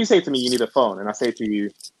you, if you say to me you need a phone, and I say to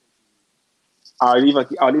you, I'll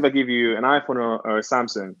either give you an iPhone or a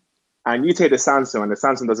Samsung, and you take the Samsung and the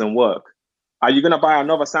Samsung doesn't work, are you gonna buy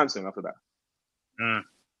another Samsung after that?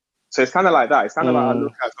 So it's kind of like that. It's kind of like I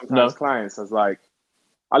look at sometimes clients as like,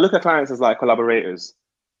 collaborators.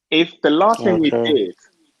 If the last thing we did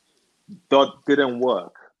didn't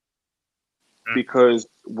work, because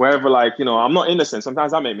wherever, like, I'm not innocent.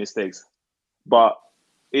 Sometimes I make mistakes, but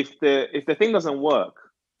if the thing doesn't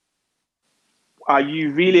work, are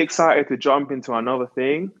you really excited to jump into another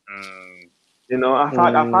thing? I've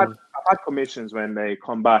had commissions when they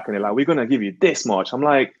come back and they're like, we're gonna give you this much. I'm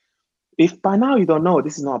like, if by now you don't know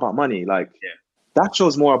this is not about money, like, that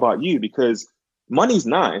shows more about you, because money's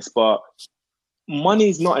nice, but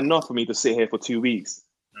money's not enough for me to sit here for 2 weeks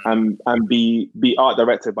and be art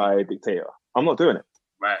directed by a dictator. I'm not doing it.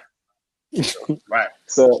 Right.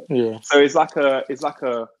 So it's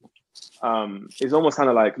almost kind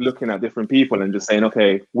of like looking at different people and just saying,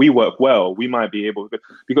 okay, we work well. We might be able to,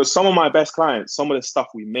 because some of my best clients, some of the stuff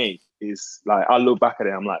we make is like, I look back at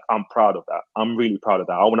it, I'm like, I'm proud of that. I'm really proud of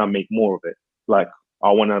that. I want to make more of it. Like,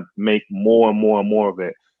 I want to make more and more and more of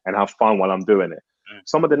it and have fun while I'm doing it.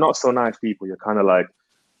 Some of the not so nice people, you're kind of like,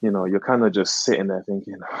 you're kind of just sitting there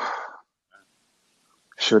thinking,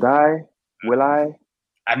 should I? Will I?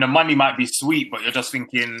 And the money might be sweet, but you're just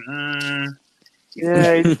thinking,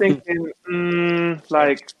 Yeah, he's thinking,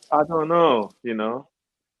 like, I don't know,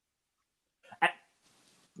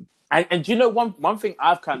 And do you know one thing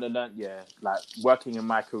I've kind of learned, like working in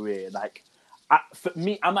my career, like, for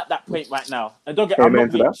me, I'm at that point right now. And I'm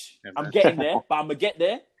not rich. I'm getting there, but I'm gonna get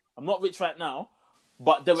there. I'm not rich right now,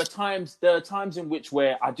 but there are times in which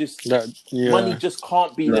where I just money just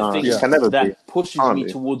can't be the thing that pushes me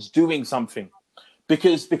towards doing something,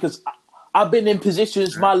 because I've been in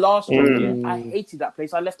positions. My last job, I hated that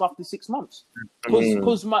place. I left after 6 months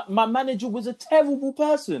because my manager was a terrible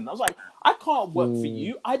person. I was like, I can't work for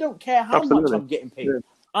you. I don't care how much I'm getting paid.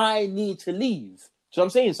 I need to leave. So I'm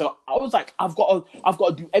saying, so I was like, I've got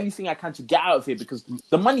to do everything I can to get out of here, because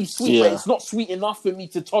the money's sweet, but it's not sweet enough for me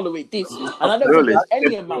to tolerate this. And I don't think there's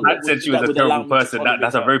any amount that said she was a terrible person.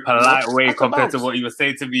 That's a very polite way compared to what you were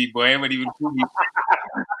saying to me, boy. When you would me.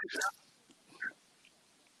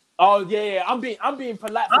 Oh yeah, I'm being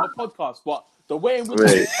polite for the podcast, but the way in which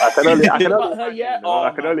I can only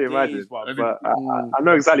imagine. But I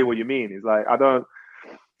know exactly what you mean. It's like, I don't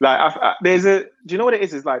like. Do you know what it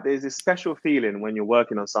is? It's like there's this special feeling when you're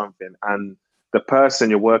working on something, and the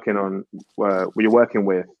person you're working on, you're working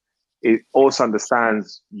with, it also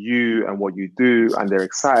understands you and what you do, and they're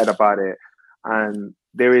excited about it. And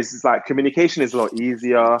there is like, communication is a lot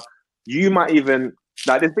easier. You might even,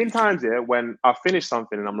 like, there's been times when I finish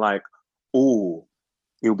something and I'm like, oh,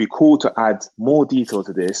 it would be cool to add more detail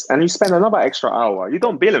to this. And you spend another extra hour. You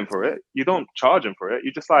don't bill him for it. You don't charge him for it.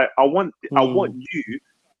 You're just like, I want you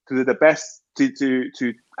do the best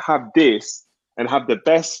to have this and have the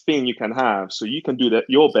best thing you can have, so you can do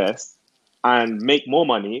your best and make more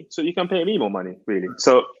money, so you can pay me more money. Really,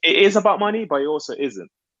 so it is about money, but it also isn't,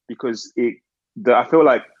 because I feel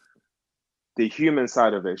like the human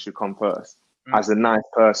side of it should come first. As a nice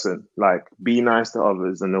person, like, be nice to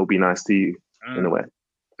others, and they'll be nice to you in a way.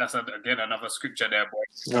 That's again another scripture there, boy.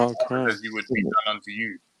 Okay. Because you would be done unto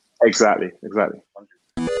you. Exactly.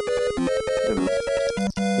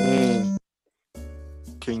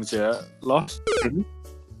 Kings, last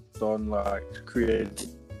on like create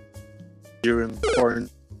during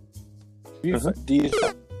quarantine. These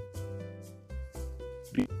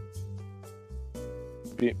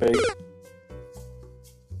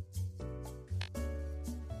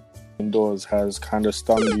indoors has kind of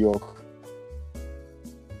stunned your.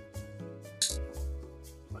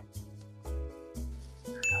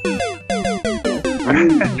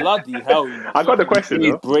 Bloody hell! I got the question.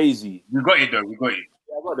 Though. Brazy. We got it though. We got it.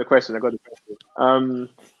 Yeah, I got the question.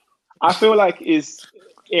 I feel like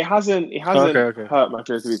it hasn't hurt my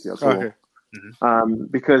creativity at all.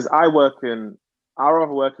 Because I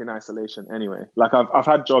rather work in isolation anyway. Like I've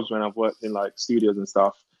had jobs when I've worked in like studios and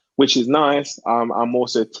stuff, which is nice. I'm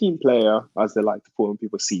also a team player, as they like to put on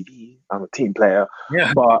people's CV. I'm a team player.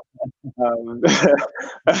 Yeah. But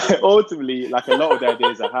ultimately, like, a lot of the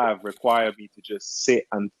ideas I have require me to just sit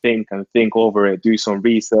and think over it, do some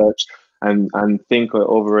research and think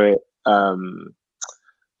over it.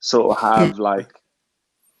 Sort of have like,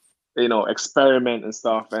 experiment and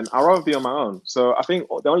stuff. And I'd rather be on my own. So I think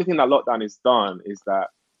the only thing that lockdown has done is that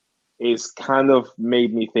it's kind of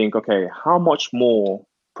made me think, okay, how much more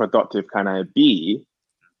productive can I be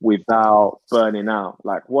without burning out?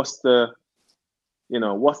 Like, what's the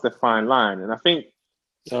fine line? And I think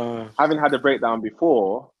having had a breakdown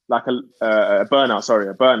before, like a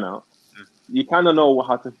burnout, you kind of know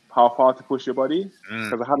how far to push your body.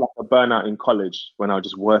 Because I had like a burnout in college when I was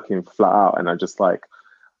just working flat out, and I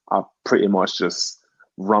pretty much just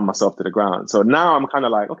run myself to the ground. So now I'm kind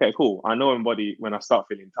of like, okay, cool. I know when I start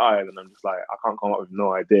feeling tired and I'm just like, I can't come up with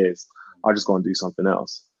no ideas, I'll just go and do something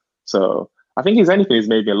else. So I think, if anything, it's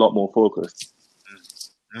made me a lot more focused.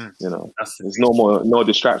 There's no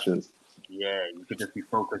distractions. Yeah, you could just be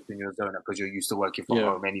focused in your zone because you're used to working from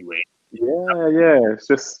home anyway. Yeah. It's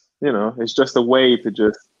just, it's just a way to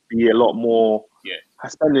just be a lot more,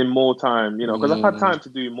 spending more time, because I've had time to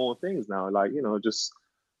do more things now. Like,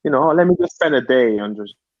 let me just spend a day on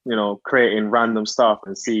just, creating random stuff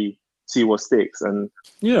and see what sticks. And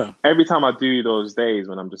every time I do those days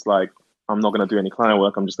when I'm just like, I'm not going to do any client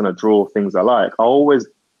work, I'm just going to draw things I like, I always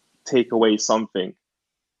take away something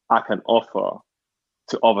I can offer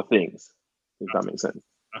to other things, if that makes sense.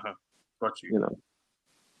 Got you.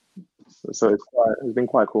 So it's been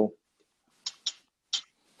quite cool.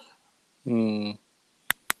 Good.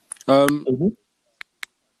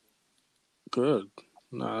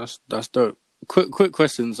 No, that's dope. Quick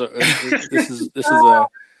question. So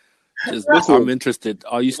I'm interested.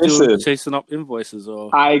 Are you still chasing up invoices, or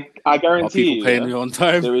I guarantee are people paying you on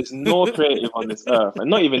time? There is no creative on this earth, and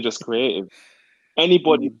not even just creative.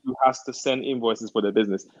 Anybody who has to send invoices for their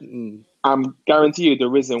business, I'm guarantee you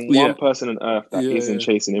there isn't one person on earth that isn't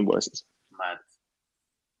chasing invoices. Mad.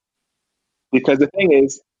 Because the thing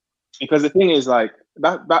is like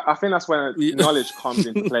that I think that's when knowledge comes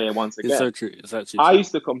into play once again. It's so true. It's actually I true.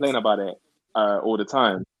 used to complain about it all the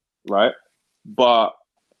time, right? But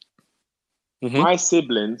my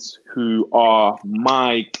siblings, who are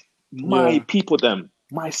my people,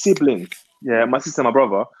 my siblings, my sister and my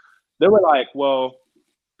brother, they were like, well,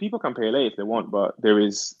 people can pay late if they want, but there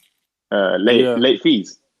is late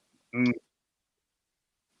fees.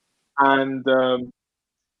 And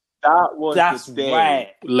that was the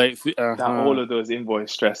day that all of those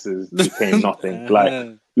invoice stresses became nothing.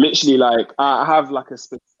 Like, literally, like I have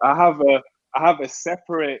a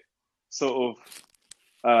separate sort of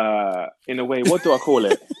in a way, what do I call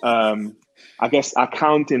it? I guess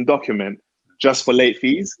accounting document just for late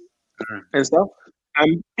fees and stuff.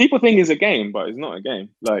 And people think it's a game, but it's not a game.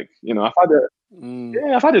 Like, I've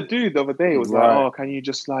had a dude the other day who was like, oh, can you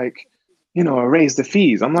just like, raise the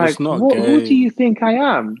fees? I'm like, who do you think I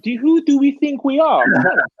am? Who do we think we are?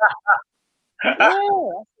 I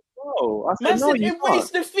said, no, you can't.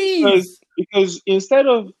 Raise the fees. Because instead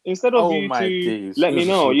of you to let me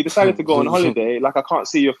know, you decided to go on holiday. Like, I can't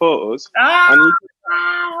see your photos.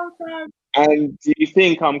 And you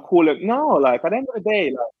think I'm cool? No, like, at the end of the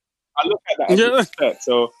day, like, I look at that as respect.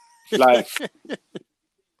 So, like,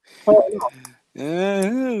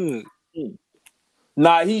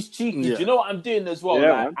 Nah, he's cheeky. Yeah. Do you know what I'm doing as well?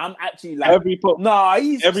 Yeah, like, man. I'm actually like, Every post. nah,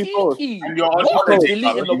 he's Every cheeky. post. And you're on What? I'm holiday,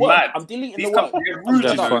 deleting the you word. mad. I'm deleting These the word. companies, they're rude,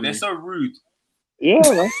 I'm you know. funny. They're so rude. Yeah,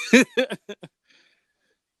 man.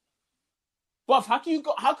 But how can you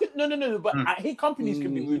go? How could no? But I hate companies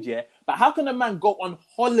can be rude, yeah. But how can a man go on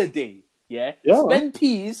holiday, yeah? Yeah, Spend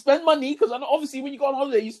peas, spend money, because obviously when you go on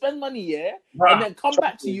holiday, you spend money, yeah, Bruh. and then come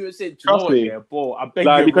back to you and say, "Do you know Trust what, me. yeah, bro, I beg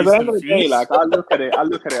Like, you, because at the end of the day, fees." like I look at it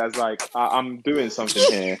as like I'm doing something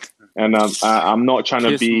here, and I'm not trying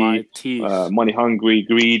to Kiss my be teeth. money hungry,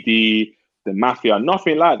 greedy, the mafia,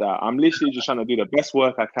 nothing like that. I'm literally just trying to do the best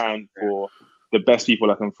work I can for the best people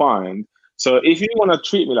I can find. So if you want to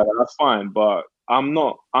treat me like that, that's fine. But I'm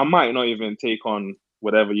not. I might not even take on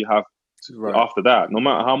whatever you have Right. after that. No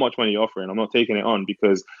matter how much money you're offering, I'm not taking it on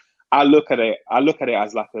because I look at it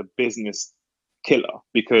as like a business killer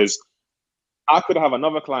because I could have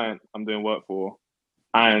another client I'm doing work for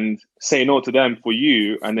and say no to them for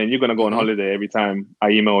you, and then you're going to go on holiday every time I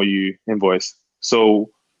email you invoice. So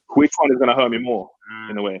which one is going to hurt me more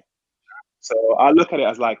in a way? So I look at it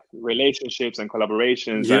as like relationships and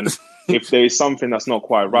collaborations, and if there is something that's not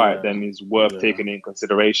quite right, then it's worth taking in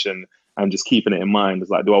consideration and just keeping it in mind.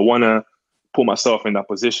 It's like, do I want to put myself in that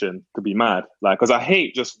position to be mad? Like, because I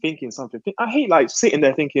hate just thinking something. I hate like sitting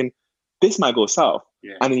there thinking this might go south,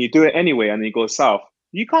 and then you do it anyway, and then it goes south.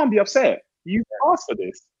 You can't be upset. You asked for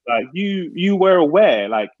this. Like you were aware.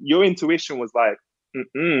 Like your intuition was like, don't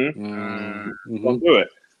do it.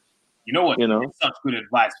 You know what? It's such good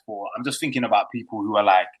advice for. I'm just thinking about people who are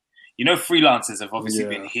like, freelancers have obviously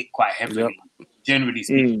been hit quite heavily, generally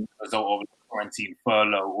speaking, as a result of quarantine,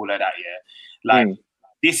 furlough, all of that. Yeah, like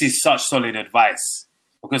this is such solid advice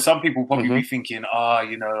because some people probably be thinking, I'm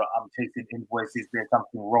chasing invoices. There's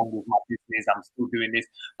something wrong with my business. I'm still doing this,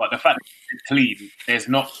 but the fact that it's clean, there's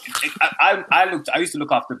not. I used to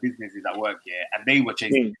look after businesses at work, and they were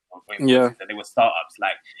chasing invoices, and they were startups.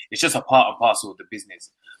 Like it's just a part and parcel of the business.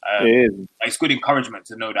 It's good encouragement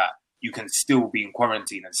to know that you can still be in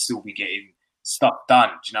quarantine and still be getting stuff done.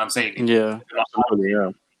 Do you know what I'm saying? Absolutely,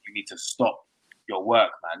 you need to stop your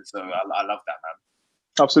work, man. So I love that, man.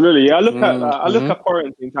 Absolutely, yeah. I look at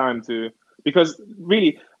quarantine time too, because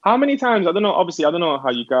really, how many times? I don't know. Obviously, I don't know how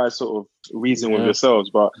you guys sort of reason with yourselves,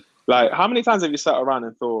 but like, how many times have you sat around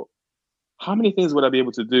and thought, how many things would I be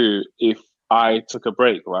able to do if I took a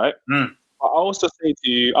break? Right. I also say to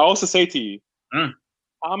you,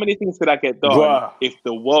 how many things could I get done if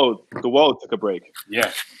the world took a break?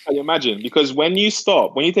 Yeah. Can you imagine? Because when you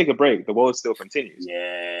take a break, the world still continues.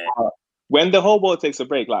 Yeah. When the whole world takes a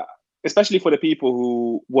break, like especially for the people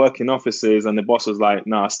who work in offices and the boss was like,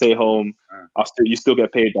 "Nah, stay home. You still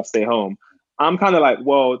get paid, but stay home." I'm kind of like,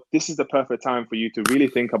 well, this is the perfect time for you to really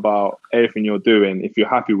think about everything you're doing if you're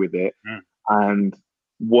happy with it, and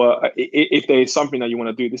if there is something that you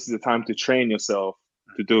want to do, this is the time to train yourself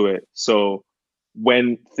to do it. So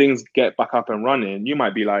when things get back up and running, you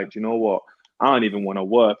might be like, you know what? I don't even want to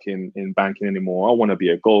work in banking anymore. I want to be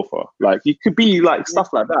a golfer. Like it could be like stuff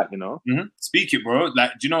like that, you know? Speak it, bro.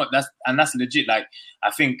 Like, do you know what? That's legit. Like,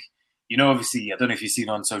 I think, obviously, I don't know if you've seen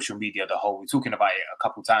on social media we're talking about it a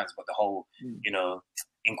couple times, but the whole,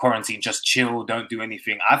 in quarantine, just chill, don't do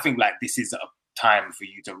anything. I think like this is a time for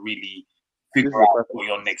you to really figure out what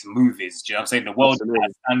your next move is. Do you know what I'm saying? The world is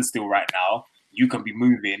at standstill right now. You can be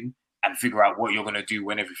moving and figure out what you're going to do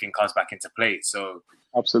when everything comes back into play. So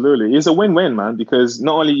absolutely, it's a win-win, man, because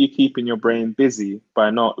not only are you keeping your brain busy by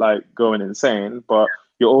not like going insane, but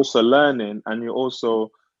you're also learning and you're also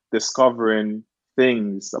discovering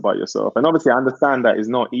things about yourself. And obviously I understand that it's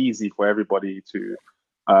not easy for everybody to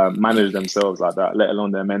manage themselves like that, let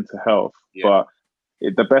alone their mental health. But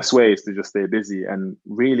the best way is to just stay busy and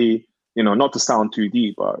really, not to sound too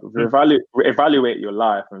deep, but evaluate your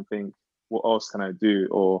life and think, what else can I do?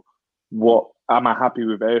 Or what am I happy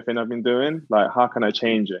with everything I've been doing? Like, how can I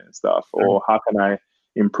change it and stuff? Or how can I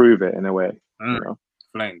improve it in a way?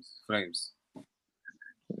 Flames.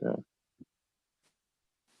 Yeah.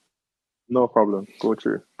 No problem. Go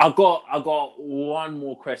through. I got one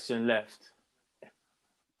more question left.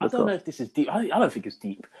 I don't know if this is deep. I don't think it's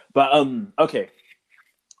deep. But okay.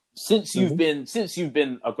 Since you've been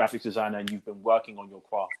a graphics designer and you've been working on your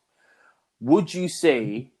craft, would you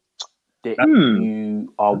say that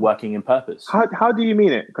you are working in purpose? How do you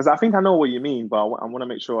mean it? Because I think I know what you mean, but I want to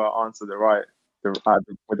make sure I answer with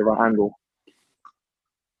the right angle.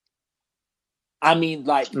 I mean,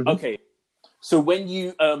 like, okay. So when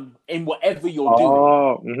you in whatever you're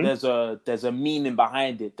doing, there's a meaning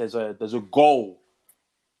behind it. There's a goal.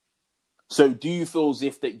 So do you feel as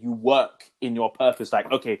if that you work in your purpose? Like,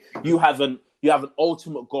 okay, you have an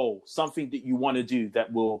ultimate goal, something that you want to do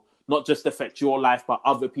that will not just affect your life, but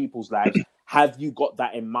other people's lives? Have you got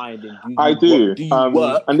that in mind? And I do. Do you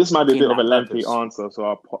work? And this might be a bit of a lengthy purpose? answer,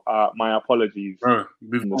 so my apologies. Bro,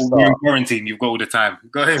 we're in quarantine. You've got all the time.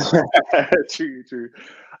 Go ahead. True.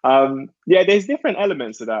 Yeah, there's different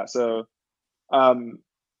elements to that. So,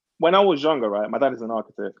 when I was younger, right, my dad is an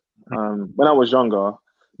architect. When I was younger,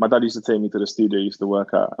 my dad used to take me to the studio I used to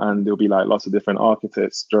work at, and there'll be like lots of different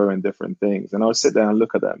architects drawing different things. And I would sit there and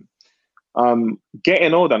look at them.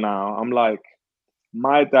 Getting older now, I'm like,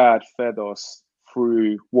 my dad fed us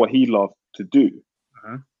through what he loved to do.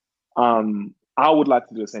 I would like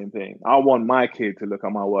to do the same thing. I want my kid to look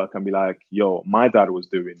at my work and be like, yo, my dad was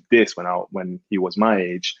doing this when he was my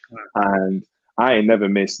age. And I ain't never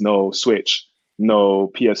missed no Switch, no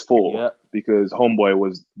PS4, because homeboy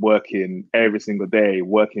was working every single day,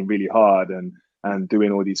 working really hard and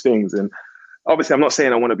doing all these things. And obviously, I'm not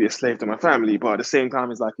saying I want to be a slave to my family, but at the same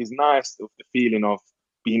time, it's like, it's nice of the feeling of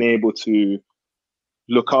being able to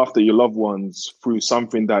look after your loved ones through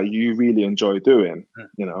something that you really enjoy doing,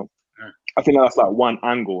 you know. I think that's like one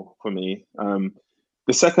angle for me.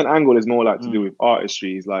 The second angle is more like to do with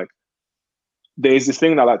artistry. Is like, there's this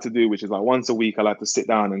thing that I like to do, which is like once a week, I like to sit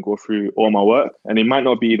down and go through all my work. And it might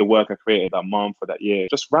not be the work I created that month or that year,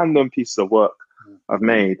 just random pieces of work I've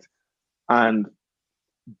made. And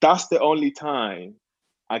that's the only time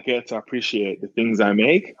I get to appreciate the things I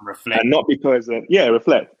make. Reflect. And not because,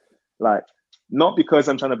 reflect. Like, not because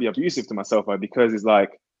I'm trying to be abusive to myself, but because it's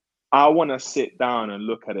like, I want to sit down and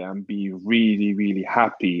look at it and be really, really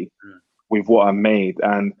happy with what I made.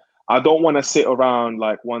 And I don't want to sit around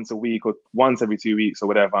like once a week or once every 2 weeks or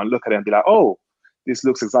whatever and look at it and be like, oh, this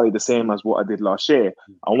looks exactly the same as what I did last year.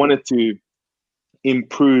 I wanted to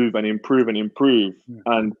improve and improve and improve.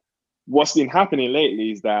 And what's been happening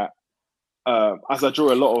lately is that as I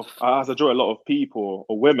draw a lot of people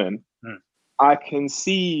or women, I can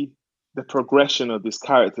see the progression of these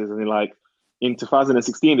characters. And like in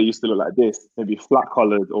 2016, they used to look like this, maybe flat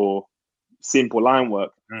colored or simple line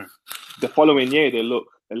work. The following year, they look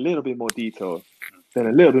a little bit more detailed, then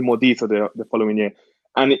a little bit more detailed the following year.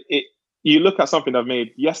 And you look at something I've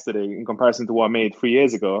made yesterday in comparison to what I made 3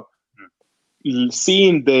 years ago,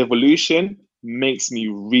 seeing the evolution makes me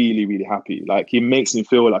really, really happy. Like, it makes me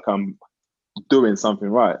feel like I'm doing something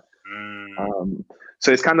right.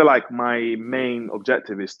 So it's kind of like my main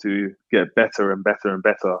objective is to get better and better and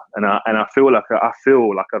better. And I feel like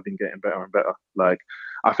I've been getting better and better. Like,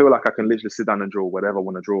 I feel like I can literally sit down and draw whatever I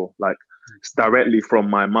want to draw. Like, it's directly from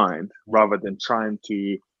my mind rather than trying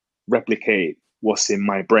to replicate what's in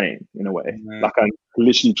my brain in a way. Like, I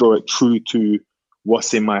literally draw it true to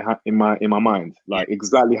what's in my mind. Like,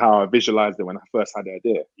 exactly how I visualized it when I first had the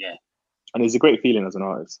idea. And it's a great feeling as an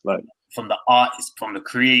artist. Like, from the artist, from the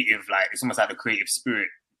creative, like, it's almost like the creative spirit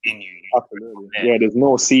in you. Absolutely. Yeah, there's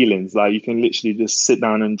no ceilings. Like, you can literally just sit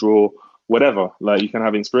down and draw whatever. Like, you can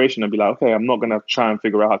have inspiration and be like, okay, I'm not gonna try and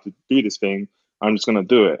figure out how to do this thing. I'm just gonna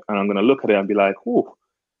do it, and I'm gonna look at it and be like, oh,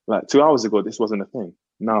 like 2 hours ago this wasn't a thing.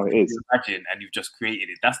 Now it is. Imagine, and you've just created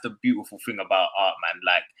it. That's the beautiful thing about art, man.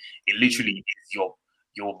 Like, it literally is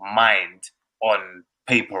your mind on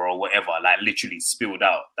paper or whatever, like literally spilled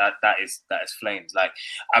out. That is flames. Like,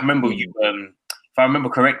 I remember you. If I remember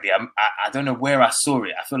correctly, I don't know where I saw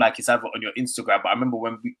it. I feel like it's either on your Instagram, but I remember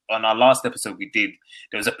when on our last episode we did,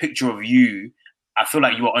 there was a picture of you. I feel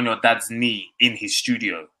like you were on your dad's knee in his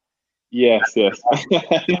studio. Yes. Yeah.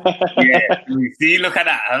 See, look at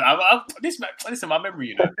that. This is my memory,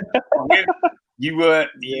 you know. You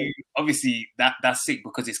obviously that's sick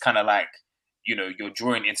because it's kind of like, you know, you're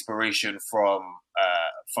drawing inspiration from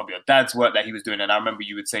your dad's work that he was doing, and I remember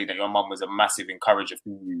you would say that your mum was a massive encourager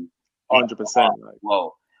for you. 100%.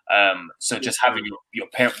 Well, so just having your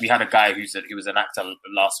parent, we had a guy he was an actor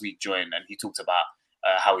last week join, and he talked about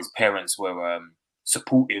how his parents were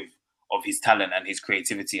supportive of his talent and his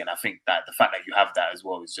creativity, and I think that the fact that you have that as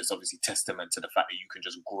well is just obviously testament to the fact that you can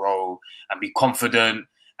just grow and be confident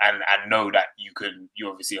and know that you're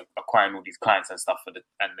obviously acquiring all these clients and stuff and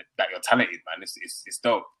that you're talented, man. It's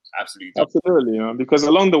dope. Absolutely dope. Absolutely, you know, because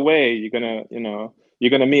along the way you're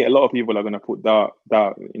gonna meet a lot of people that are gonna put doubt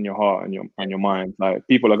in your heart and your mind. Like,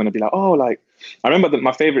 people are gonna be like, oh, like, I remember that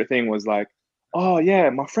my favorite thing was like, oh yeah,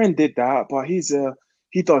 my friend did that, but he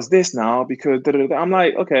does this now because I'm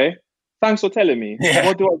like, okay, thanks for telling me.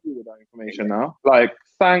 What do I do with that information now? Like,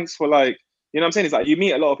 thanks for, like, you know what I'm saying? It's like, you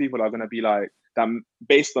meet a lot of people that are gonna be like, that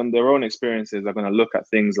based on their own experiences are gonna look at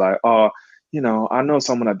things like, oh, you know, I know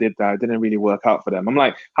someone that did that, it didn't really work out for them. I'm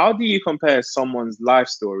like, how do you compare someone's life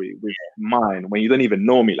story with mine when you don't even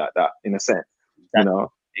know me like that, in a sense? Exactly. You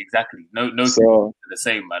know? Exactly. No, so the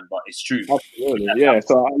same, man, but it's true. Absolutely, yeah.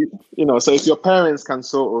 So, you know, so if your parents can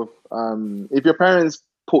sort if your parents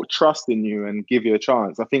put trust in you and give you a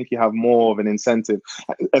chance, I think you have more of an incentive,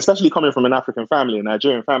 especially coming from an African family, a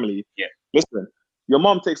Nigerian family. Yeah. Listen, your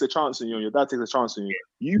mom takes a chance on you, and your dad takes a chance on you.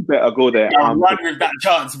 You better go there. Run with that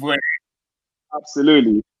chance, boy.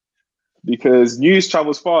 Absolutely. Because news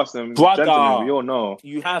travels fast, and gentlemen, we all know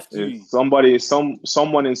you have to. If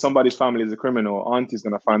someone in somebody's family is a criminal, auntie's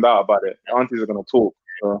gonna find out about it. Aunties are gonna talk.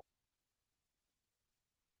 So.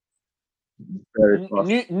 Very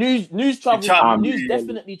fast. News travels. News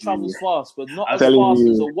definitely travels fast, but not as fast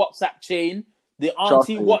as a WhatsApp chain. The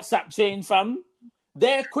auntie WhatsApp chain, fam.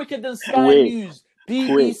 They're quicker than Sky News,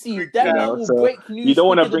 BBC. That will break news. You don't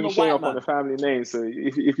want to bring shame up on the family name. So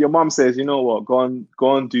if your mom says, you know what, go and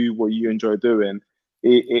do what you enjoy doing,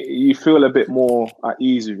 you feel a bit more at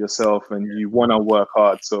ease with yourself, and you want to work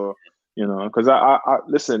hard. So because I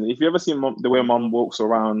listen. If you ever see the way mom walks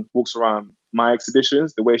around my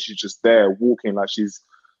exhibitions, the way she's just there walking like she's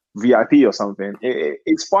VIP or something,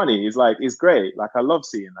 it's funny. It's like, it's great. Like, I love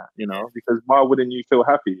seeing that, because why wouldn't you feel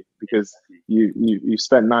happy? Because you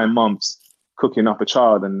spent 9 months cooking up a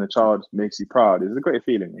child, and the child makes you proud. It's a great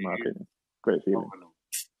feeling, in my opinion. Great feeling.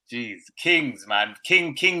 Jeez, Kings, man.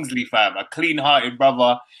 Kingsley, fam. A clean-hearted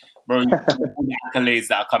brother. Bro, all the accolades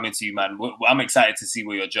that are coming to you, man. I'm excited to see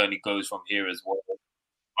where your journey goes from here as well.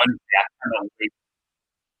 Honestly, I cannot wait.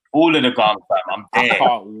 All of the garms, fam. I'm there. I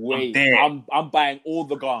can't wait. I'm buying all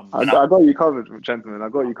the garms. I got you covered, gentlemen. I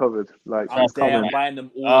got you covered. Like, I'm buying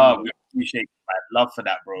them all. We appreciate it, man. Love for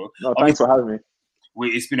that, bro. No, thanks for having me.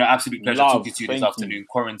 It's been an absolute pleasure talking to you this afternoon.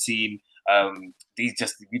 Quarantine. We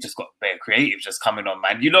just got bare creative just coming on,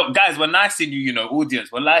 man. Guys, we're nice in you,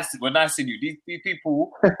 audience. We're nice in you. These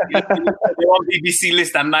people, they're on BBC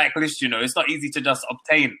list and Nike list, It's not easy to just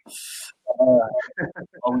obtain. We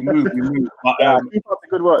move. But, keep up the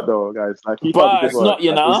good work, though, guys. Like, keep but up the it's good work.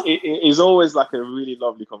 not, it's always like a really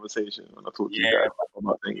lovely conversation when I talk to you guys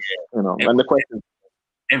about things. And the question.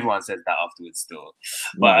 Everyone says that afterwards still.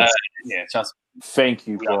 But just thank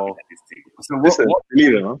you, bro. So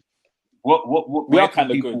where can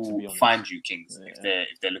people find you, Kings? If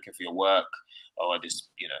they're looking for your work or just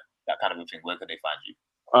that kind of a thing, where can they find you?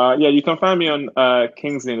 You can find me on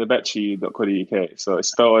kingsleynebechi.co.uk. So it's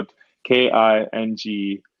spelled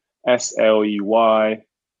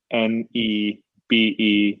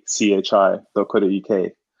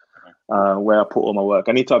KingsleyNebechi.co.uk. Where I put all my work.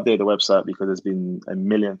 I need to update the website because there's been a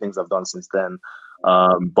million things I've done since then.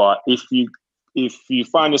 But if you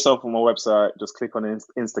find yourself on my website, just click on the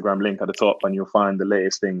Instagram link at the top, and you'll find the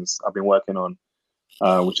latest things I've been working on,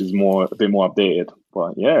 which is a bit more updated.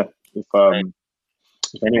 But yeah, if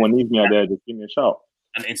anyone needs me out there, just give me a shout.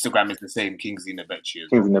 And Instagram is the same, Kingsley Nebechi.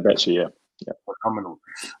 Kingsley Nebechi, yeah. Phenomenal.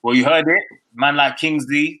 Well, you heard it. Man like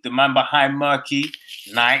Kingsley, the man behind Murky,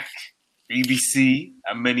 Nike, BBC,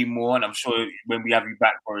 and many more. And I'm sure when we have you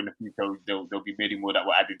back for in the future, there'll be many more that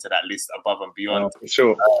will add into that list above and beyond. For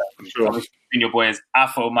sure. Your boys,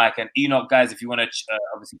 Afro, Mike, and Enoch, guys. If you want to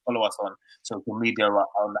obviously follow us on social media,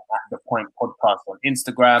 on at the Point Podcast on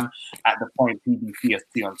Instagram, at the Point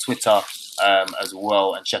PBCST on Twitter as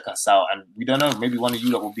well, and check us out. And we don't know, maybe one of you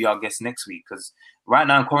lot will be our guest next week, because right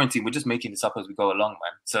now in quarantine, we're just making this up as we go along,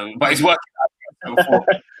 man. So, but it's working out so far.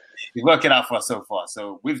 It's working out for us so far.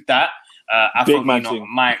 So with that, Afro, Enoch,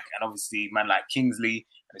 Mike, and obviously man like Kingsley,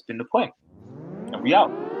 and it's been The Point. And we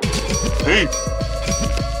out. Peace.